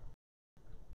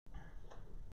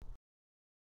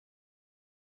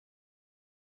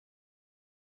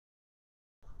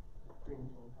 Green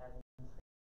foam padding.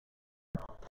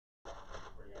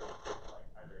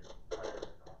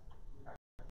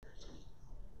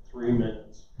 3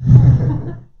 minutes.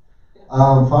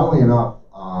 Funnily enough,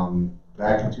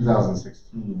 back in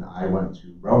 2016, I went to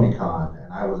BronyCon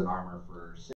and I was in armor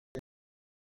for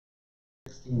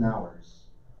 16 hours.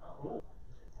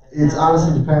 It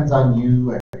honestly depends on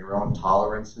you and your own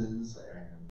tolerances,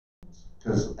 and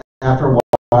because after a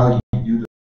while you do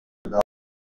develop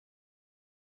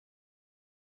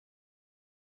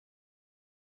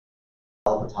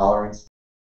a tolerance.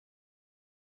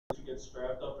 If you get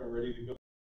strapped up and ready to go,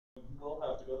 you will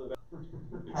have to go to the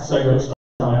bathroom. It's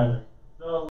psychosomatic.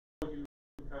 So would you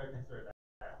kind of consider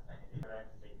that you could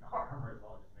actually make armor as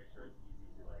well, just make sure it's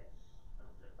easy to like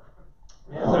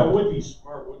Yeah, that would be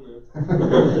smart, wouldn't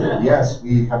it? Yes,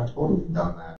 we have totally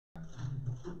done that.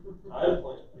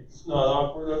 It's not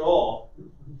awkward at all.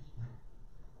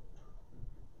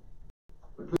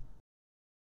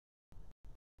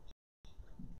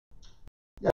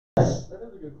 Yes. That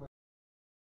is a good question.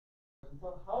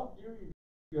 But how do you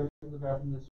go to the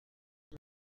bathroom this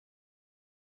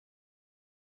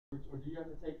or do you have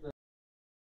to take the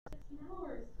 16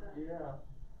 hours. yeah.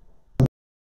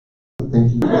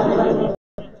 Thinking.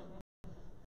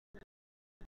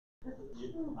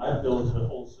 I built a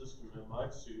whole system in my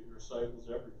suit, it recycles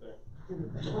everything.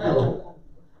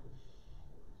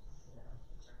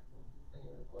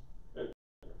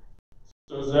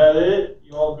 So is that it?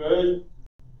 You all good?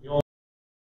 You all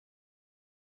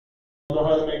know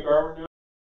how to make armor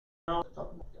now?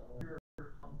 You're in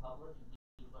public and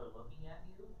people are looking at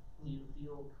you, do you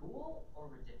feel cool or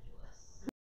ridiculous?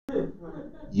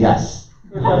 Yes.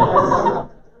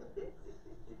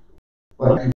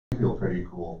 But I feel pretty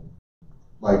cool.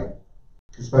 Like,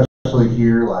 especially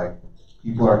here, like,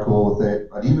 people are cool with it.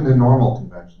 But even in normal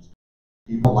conventions,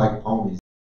 people like ponies.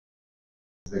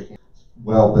 They can't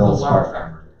well-built smart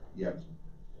armor. Yep.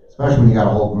 Especially when you got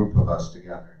a whole group of us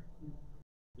together.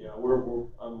 Yeah, I'm growing.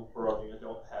 I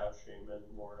don't have shame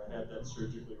anymore. I had that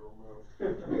surgically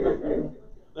removed.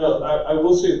 No, I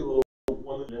will say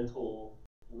one of the mental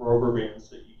rubber bands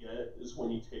that you get is when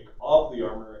you take off the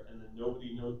armor and then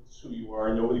nobody knows who you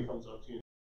are. Nobody comes up to you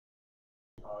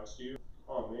and talks to you.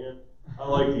 Oh man, I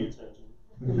like the attention.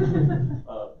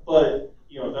 But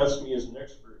that's me as an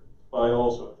expert. But I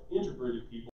also have introverted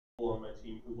people on my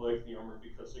team who like the armor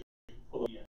because they can put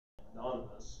it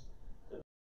anonymous.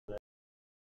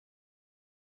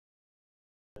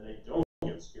 And they don't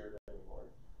get scared anymore.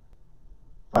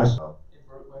 It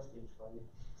broke my stage fright.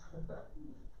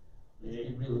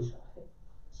 It's really shy.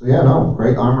 So yeah, no,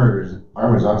 great armor is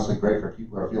honestly great for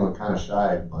people who are feeling kind of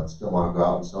shy but still want to go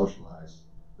out and socialize.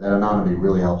 That anonymity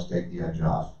really helps take the edge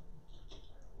off.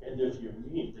 And if you're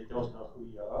mean, they don't know who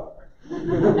you are.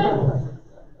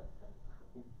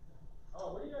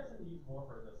 Oh, what do you guys use more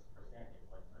for this for sandpaper,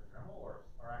 like the Dremel or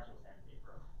actual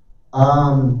sandpaper?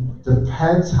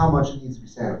 Depends how much it needs to be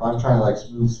sanded. If I'm trying to like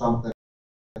smooth something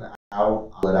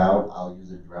out, I'll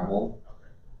use a Dremel.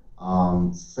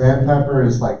 Sandpaper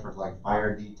is like for like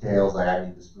finer details, like I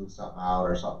need to smooth something out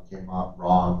or something came up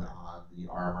wrong on the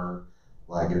armor,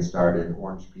 like it started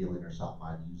orange peeling or something,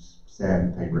 I'd use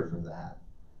sandpaper for that.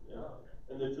 Yeah,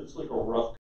 and if it's like a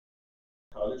rough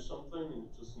cut or something, and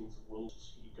it just needs a little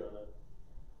heat on it.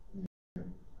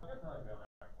 I guess I like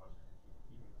that question.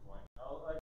 Keep it going.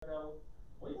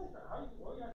 What do you guys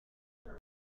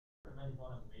recommend you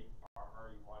want to make armor?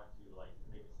 You want to like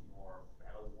make it see more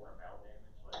battle damage,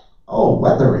 like. Oh,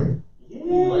 weathering.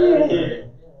 Yeah.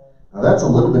 Now that's a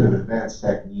little bit of advanced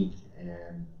technique,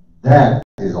 and that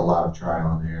is a lot of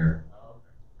trial and error.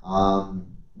 Oh, okay.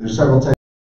 There's several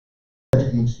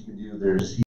techniques you can do.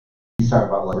 He's talking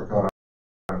about like coat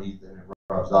underneath and it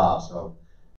rubs off. So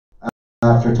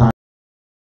after time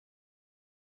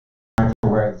for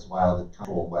wearing this while the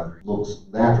control weathering looks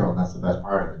natural, and that's the best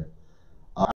part of it.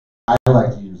 I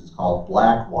like to use, it's called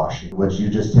black washing, which you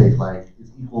just take like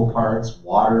it's equal parts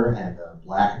water and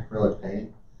black acrylic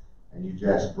paint, and you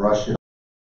just brush it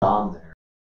on there.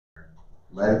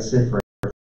 Let it sit for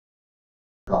a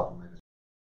couple minutes.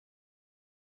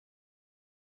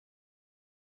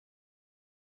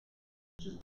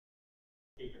 Just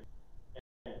Take it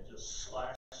and just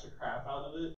slash the crap out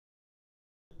of it,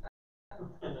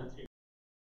 and then take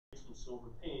some silver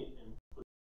paint and put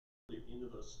it into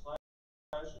those splashes.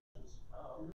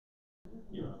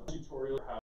 Tutorial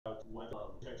how to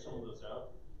check some of those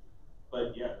out.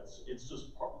 But yeah, it's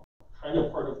just part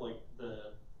of like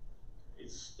it's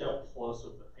it's step plus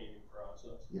of the painting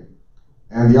process. Yeah.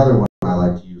 And the other one I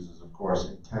like to use is, of course,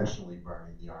 intentionally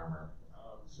burning the armor.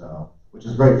 So, which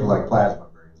is great for like plasma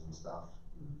burns and stuff.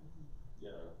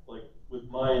 Yeah, like with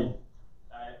mine,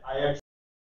 I actually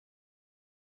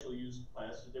used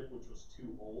plastic dip, which was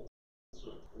too old,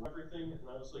 so everything, and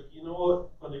I was like, you know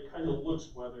what? But it kind of looks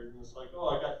weathered, and it's like, oh,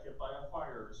 I got hit by a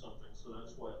fire or something, so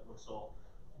that's why it looks all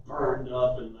burned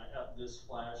up, and I have this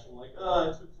flash, and like, oh,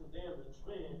 I took some damage,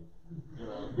 man. You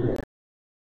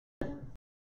know,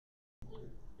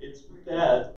 it's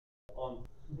bad on.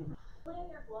 Putting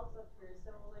your gloves up here,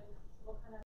 so like, what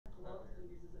kind of gloves do you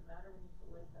use? Does it matter when you put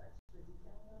like the extra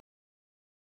detail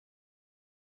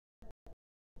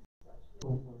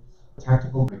on?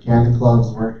 Tactical mechanic gloves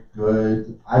work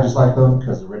good. I just like them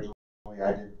because originally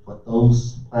I did put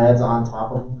those pads on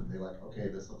top of them, and they're like, okay,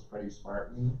 this looks pretty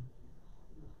smart to me.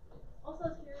 Also, I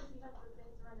was curious, you have the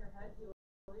things around your head, do you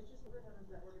always just wear them? Is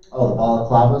that what it is? Oh, the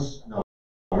balaclavas? No,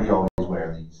 we always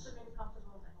wear these. So maybe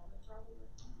comfortable in the helmet, probably?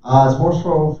 It's more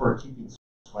so for keeping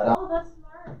sweat out. Oh, that's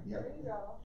smart. Yep. There you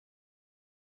go.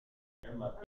 And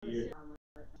my beard.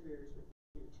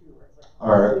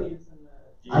 Or,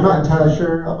 I'm not entirely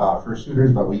sure about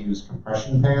fursuiters, but we use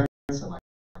compression pants and like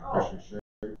compression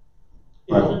shirt.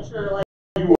 Yeah, Sure, like,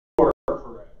 you are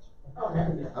correct. okay.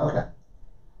 Okay.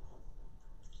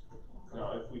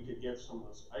 Now, if we could get some of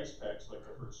those ice packs like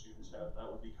the fursuiters have,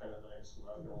 that would be kind of nice, I'm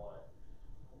not gonna lie.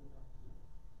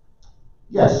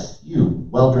 Yes, you,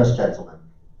 well-dressed gentleman.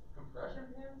 Compression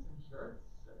pants and shirts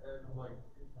and like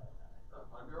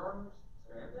Under Armour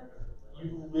spandex?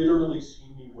 You literally see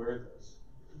me wear this.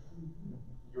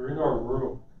 You're in our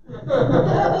room.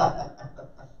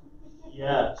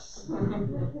 Yes.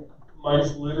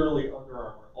 Mine's literally Under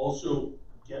Armour. Also,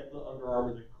 get the Under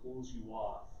Armour that cools you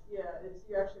off. Yeah, it's,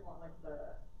 you actually want like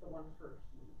the one for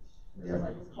heat. Yep.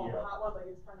 Like it's called Yeah. the hot one, like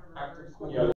it's kind of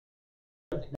reversed.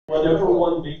 Yeah. Whatever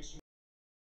one makes you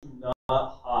not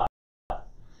hot.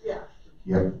 Yeah.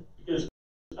 Yep. Because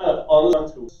on the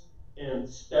to and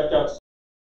stepped outside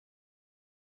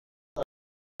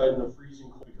in the freezing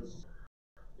cold because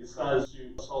it's not a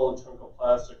solid chunk of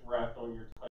plastic wrapped on your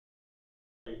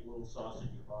tight little sausage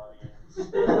body.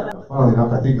 Funnily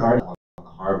enough, I think Artie won the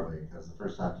hard way because the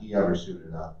first time he ever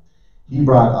suited up, he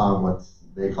brought what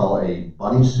they call a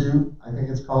bunny suit, I think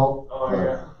it's called. Oh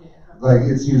yeah. Like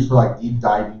it's used for like deep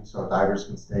diving so divers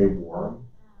can stay warm.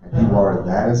 And he wore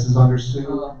that as his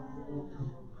undersuit.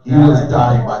 He was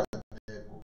dying by the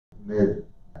mid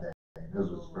day. This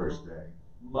was his first day.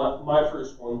 My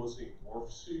first one was a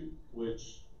morph suit,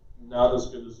 which not as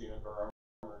good as the Under Armour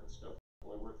and stuff.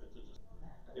 Definitely worth it to just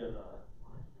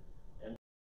and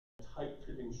tight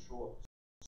fitting shorts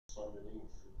underneath.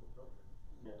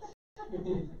 Yes.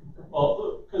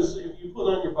 Well, because if you put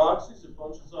on your boxies, it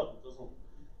bunches up. It doesn't.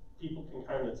 People can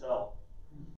kind of tell.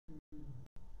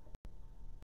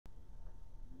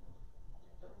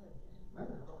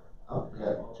 Oh,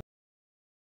 yeah.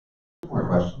 Two more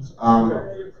questions.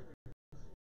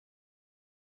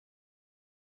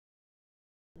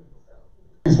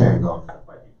 His hand go.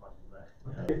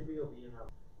 Okay.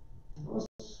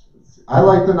 I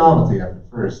like the novelty of it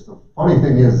first. The funny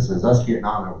thing is us getting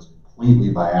on there was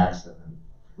completely by accident.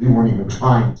 We weren't even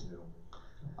trying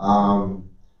to.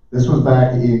 This was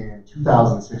back in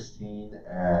 2016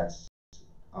 at,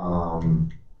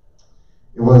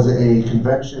 it was a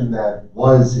convention that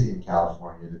was in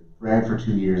California. It ran for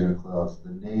 2 years and it closed.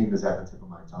 The name is at the tip of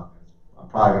my tongue. I'm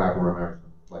probably not going to remember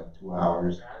it for like 2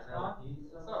 hours. It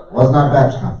was not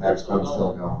BabsCon. BabsCon's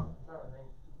still going.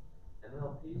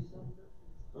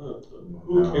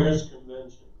 Who cares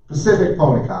convention? Pacific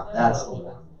PonyCon, that's the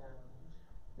one.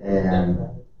 And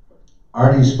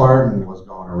Artie Spartan was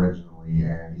going originally,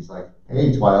 and he's like,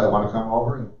 "Hey, Twilight, want to come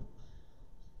over?" And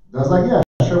I was like, "Yeah,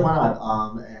 sure, why not?"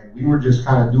 And we were just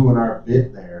kind of doing our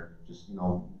bit there, just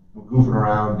goofing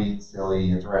around, being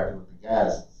silly, interacting with the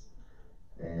guests,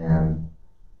 and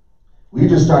we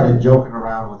just started joking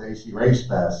around with AC Race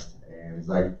Fest. And he's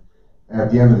like,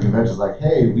 at the end of the convention, he's like,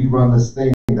 "Hey, we run this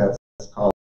thing that's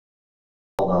called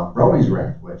Brony's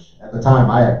Wreck," which at the time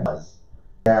I had was.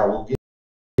 Yeah, we'll get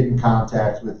in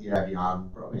contact with you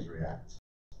beyond Brony's React.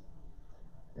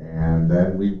 And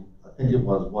then I think it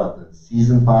was the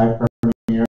season 5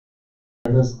 premiere.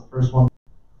 This is the first one.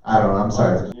 I don't know. I'm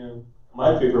sorry. Yeah.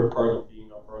 My favorite part of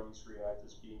being on Brony's React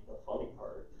is being the funny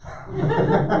part.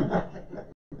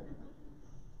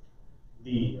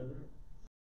 The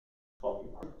funny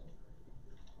part.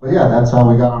 But yeah, that's how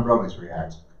we got on Brony's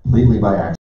React, completely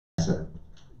by accident.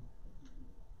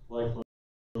 Like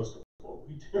most of what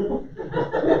we do.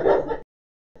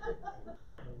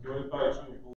 Enjoy by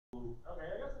you. Okay,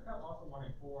 I guess I'm kind of also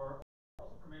wondering for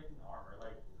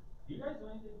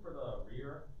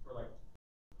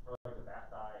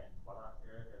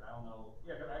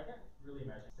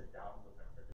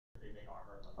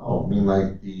mean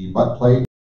like the butt plate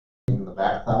and the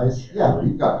back thighs? Yeah,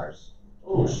 we've got ours.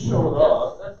 Oh, show it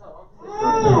off. That's how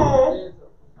I'm.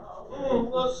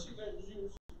 Let's see that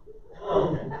juice.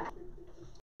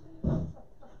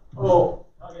 Oh.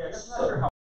 Okay, I guess I'm not sure how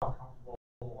comfortable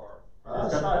or. Uh,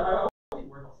 Because I always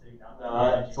worry about sitting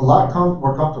down. It's a lot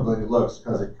more comfortable than it looks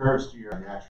because it curves to your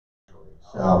naturally.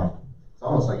 So it's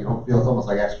almost like you don't feel, it's almost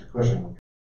like extra cushion when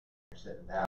you're sitting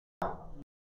down.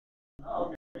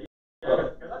 Oh, okay. Yeah,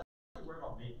 because I actually worry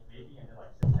about making and then like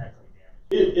accidentally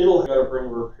damage. It'll gotta bring a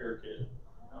repair kit.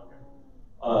 Okay.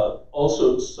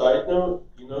 Also, side note,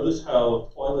 you notice how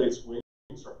Twilight's wings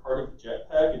are part of the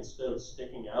jetpack instead of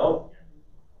sticking out?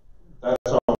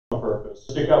 That's on purpose.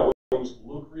 Stick out wings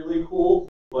look really cool,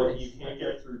 but you can't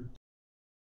get through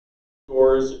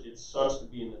doors. It sucks to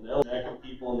be in the neck of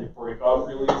people and they break off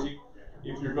real easy.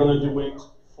 If you're gonna do wings,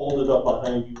 folded up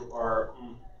behind you are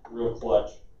real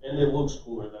clutch. And it looks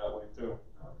cooler that way too.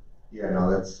 Yeah,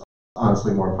 no, that's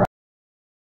honestly more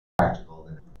practical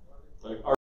than. Like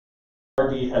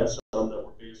RD had some that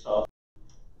were based off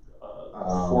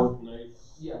fork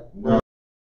knives. Yeah. No,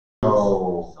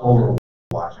 Overwatch,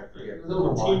 I forget.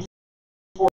 Team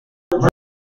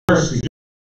Mercy.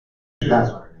 That's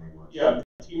what her name was. Yeah,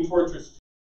 Team Fortress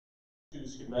 2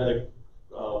 schematic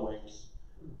wings.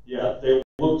 Yeah, they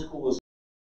looked cool as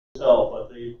hell, but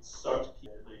they sucked.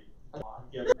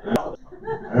 I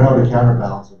know to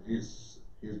counterbalance him, his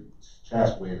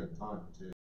chest weighed a ton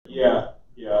too. Yeah.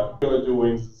 Gonna do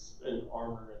wings and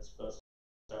armor, it's best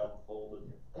to have them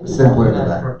folded. The simpler the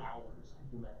better.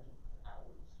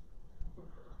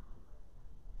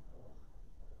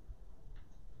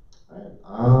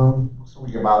 Alright, so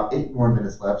we got about 8 more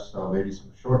minutes left, so maybe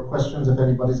some short questions if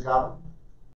anybody's got them.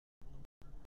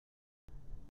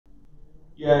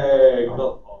 Yay!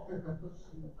 How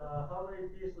many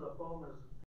pieces of foam is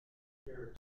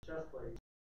your chest plate?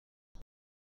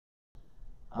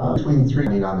 Between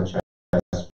 3 on the chest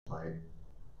plate.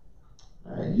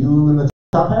 Alright, you in the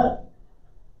top hat?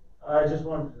 I just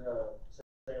wanted to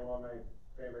say one of my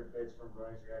favorite bits from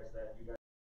Growing Guys that you guys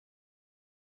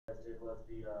did was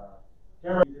the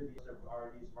camera. You did the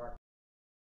RD Smart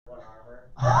 1 armor.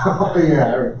 Oh yeah,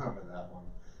 I remember that one.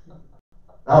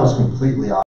 That was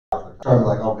completely off. I started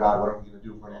like, oh god, what are we gonna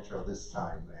do for an intro this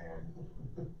time, man?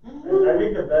 I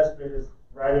think the best bit is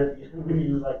right at the end when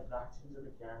you like knocked into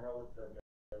the camera with the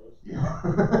nose. Yeah.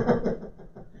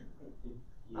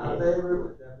 My favorite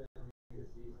was definitely the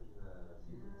season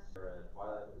where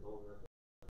Twilight was over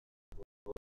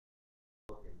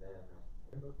looking down.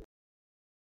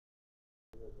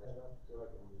 So I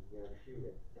can shoot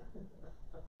it.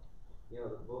 You know,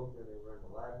 the book that they were in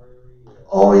the library.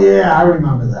 Oh yeah, I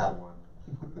remember that one.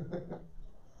 I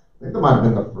think that might have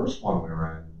been the first one we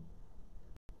were in.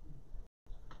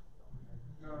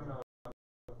 No.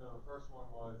 The first one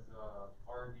was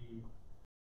RD.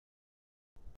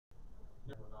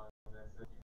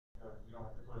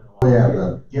 Oh yeah,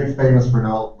 the get famous for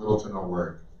little to no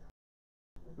work.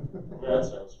 That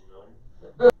sounds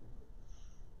familiar.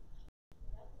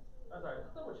 I'm sorry,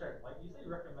 just double check. Like you say,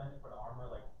 you recommend for the armor,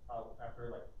 like after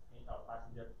like paint,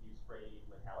 plastic dip, you spray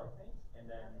metallic paint and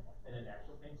then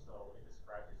actual paint, so if it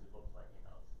scratches, it looks like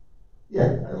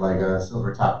Yeah, like a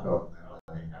silver top coat.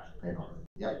 Okay, gotcha. Paint on it.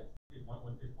 Yep. Is one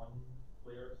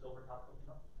layer of silver top coat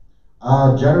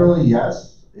enough? Generally yes.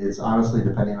 It's honestly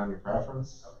depending on your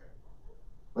preference. Okay.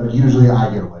 But usually I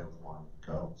get away with one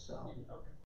coat. So. Okay.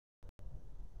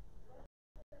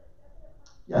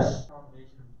 Yes.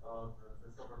 Combination of the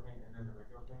silver paint and then the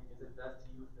regular paint. Is it best to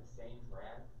use the same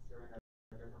brand, considering that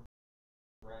different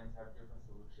brands have different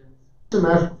solutions? It's a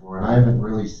match before, and I haven't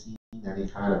really seen any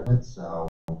kind of it. So.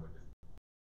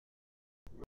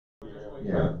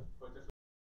 Yeah. But just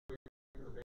the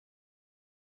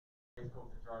base coat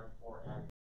to dry before adding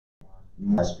on.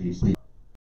 SPC.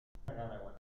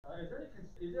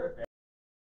 Is there a bad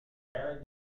idea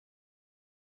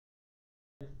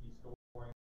to be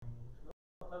storing,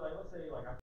 like let's say like I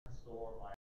store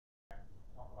my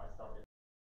stuff in.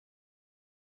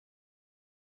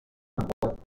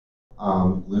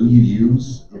 Glue you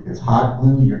use, if it's hot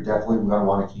glue, you're definitely going to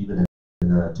want to keep it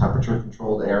in a temperature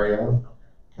controlled area,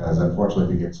 because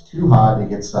unfortunately if it gets too hot, it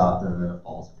gets soft and then it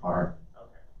falls apart.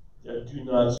 Okay. Yeah, do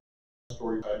not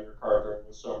store your car during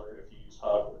the summer if you use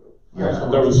hot glue. Yeah. So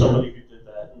there was somebody who did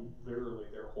that and literally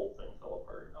their whole thing fell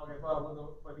apart. Okay, but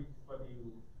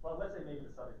let's say maybe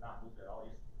the stuff is not moved at all.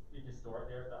 You just store it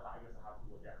there. I guess the hot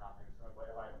glue will get hot things. But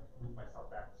if I move myself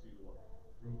back to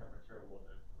room temperature, will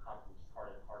the hot glue just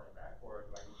harden back, or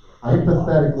do I need to?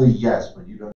 Hypothetically, yes, but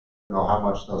you don't know how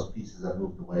much those pieces have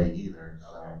moved away either. So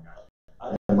Okay,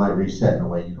 gotcha. it might reset in a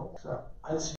way you don't. So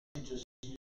I'd say just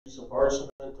use a bar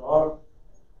cement dog,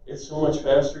 it's so much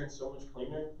faster and so much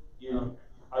cleaner.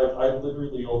 I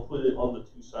literally will put it on the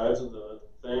two sides of the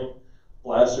thing,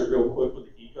 blast it real quick with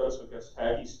the heat gun so it gets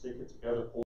tacky, stick it together,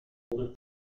 hold it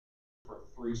for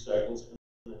 3 seconds, and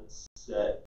then it's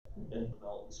set and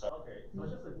melt inside. Okay, so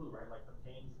it's just the glue, right? Like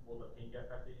will the paint get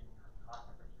affected in hot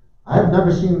temperatures? I've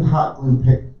never seen hot glue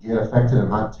get affected in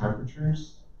hot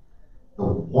temperatures. The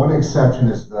one exception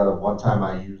is the one time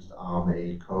I used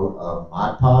a coat of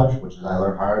Mod Podge, which is I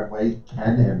learned hard way,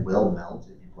 can and will melt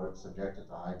if you subject it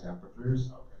to high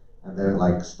temperatures, and then it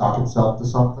like stuck itself to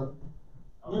something.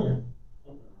 Okay.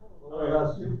 What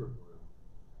about super glue?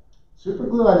 Super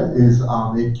glue is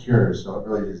it cures, so it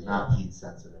really is not heat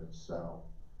sensitive. So.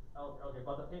 Oh, okay,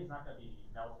 but the paint's not gonna be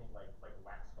melting like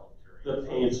wax sculpture. The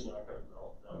paint's not gonna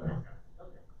melt. Okay.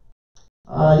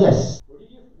 Okay. Yes.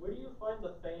 Where do you find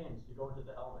the fans to go into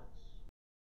the helmets?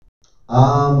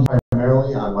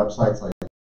 Primarily on websites like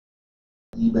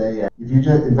eBay. If you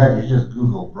just, in fact, if you just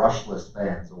Google brushless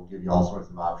fans, it will give you all sorts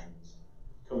of options.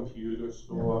 Computer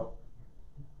store.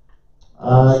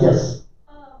 Yes.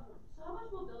 So how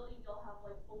much mobility do y'all have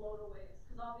like below the waist?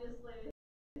 Because obviously.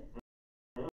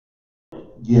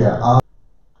 Yeah.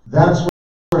 That's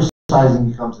where sizing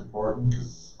becomes important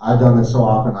because I've done this so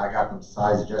often. I got them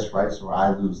sized just right, so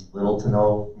I lose little to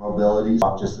no mobility,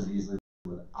 just as easily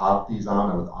without these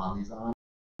on or with on these on.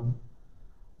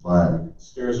 But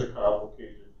stairs are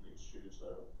complicated in these shoes,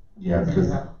 though. Yeah, because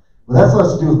well, that's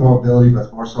less to do with mobility, but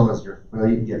it's more so as your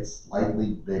foot gets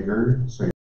slightly bigger, so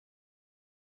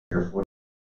your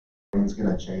footing's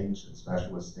gonna change,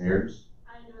 especially with stairs.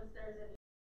 I know it's stairs anyway.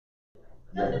 Yeah.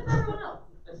 That's it for everyone else.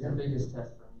 That's the biggest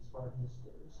test for me, Spartan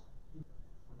stairs.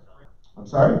 I'm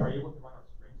sorry? Are you able to run on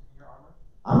springs in your armor?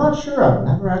 I'm not sure. I've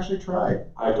never actually tried.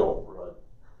 I don't run.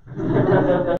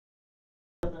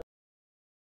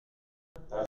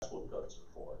 That's what guns are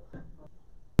for.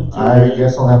 I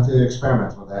guess I'll have to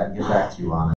experiment with that and get back to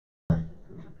you on it.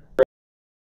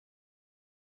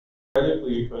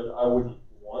 Technically, you could. I wouldn't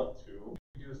want to. You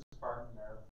do a Spartan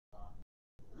marathon.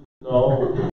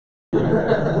 No.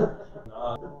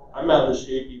 I'm out of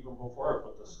shape even before I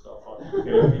put this stuff on.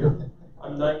 Okay?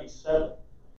 I'm 97.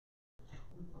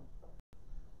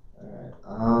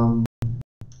 All right.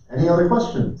 Any other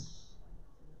questions?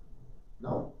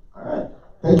 No. All right.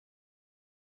 Thank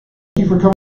you for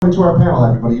coming to our panel,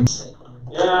 everybody.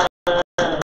 Yeah.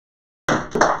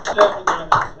 Definitely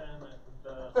understand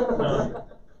that. No.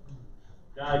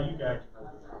 Yeah, you guys.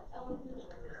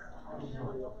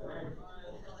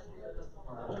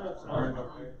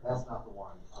 That's not the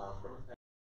one.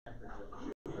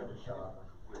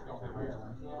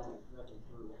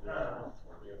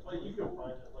 But you can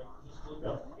find it. Like, just look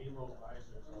up Halo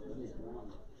visors.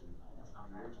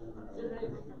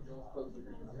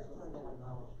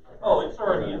 Oh, it's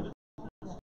already in the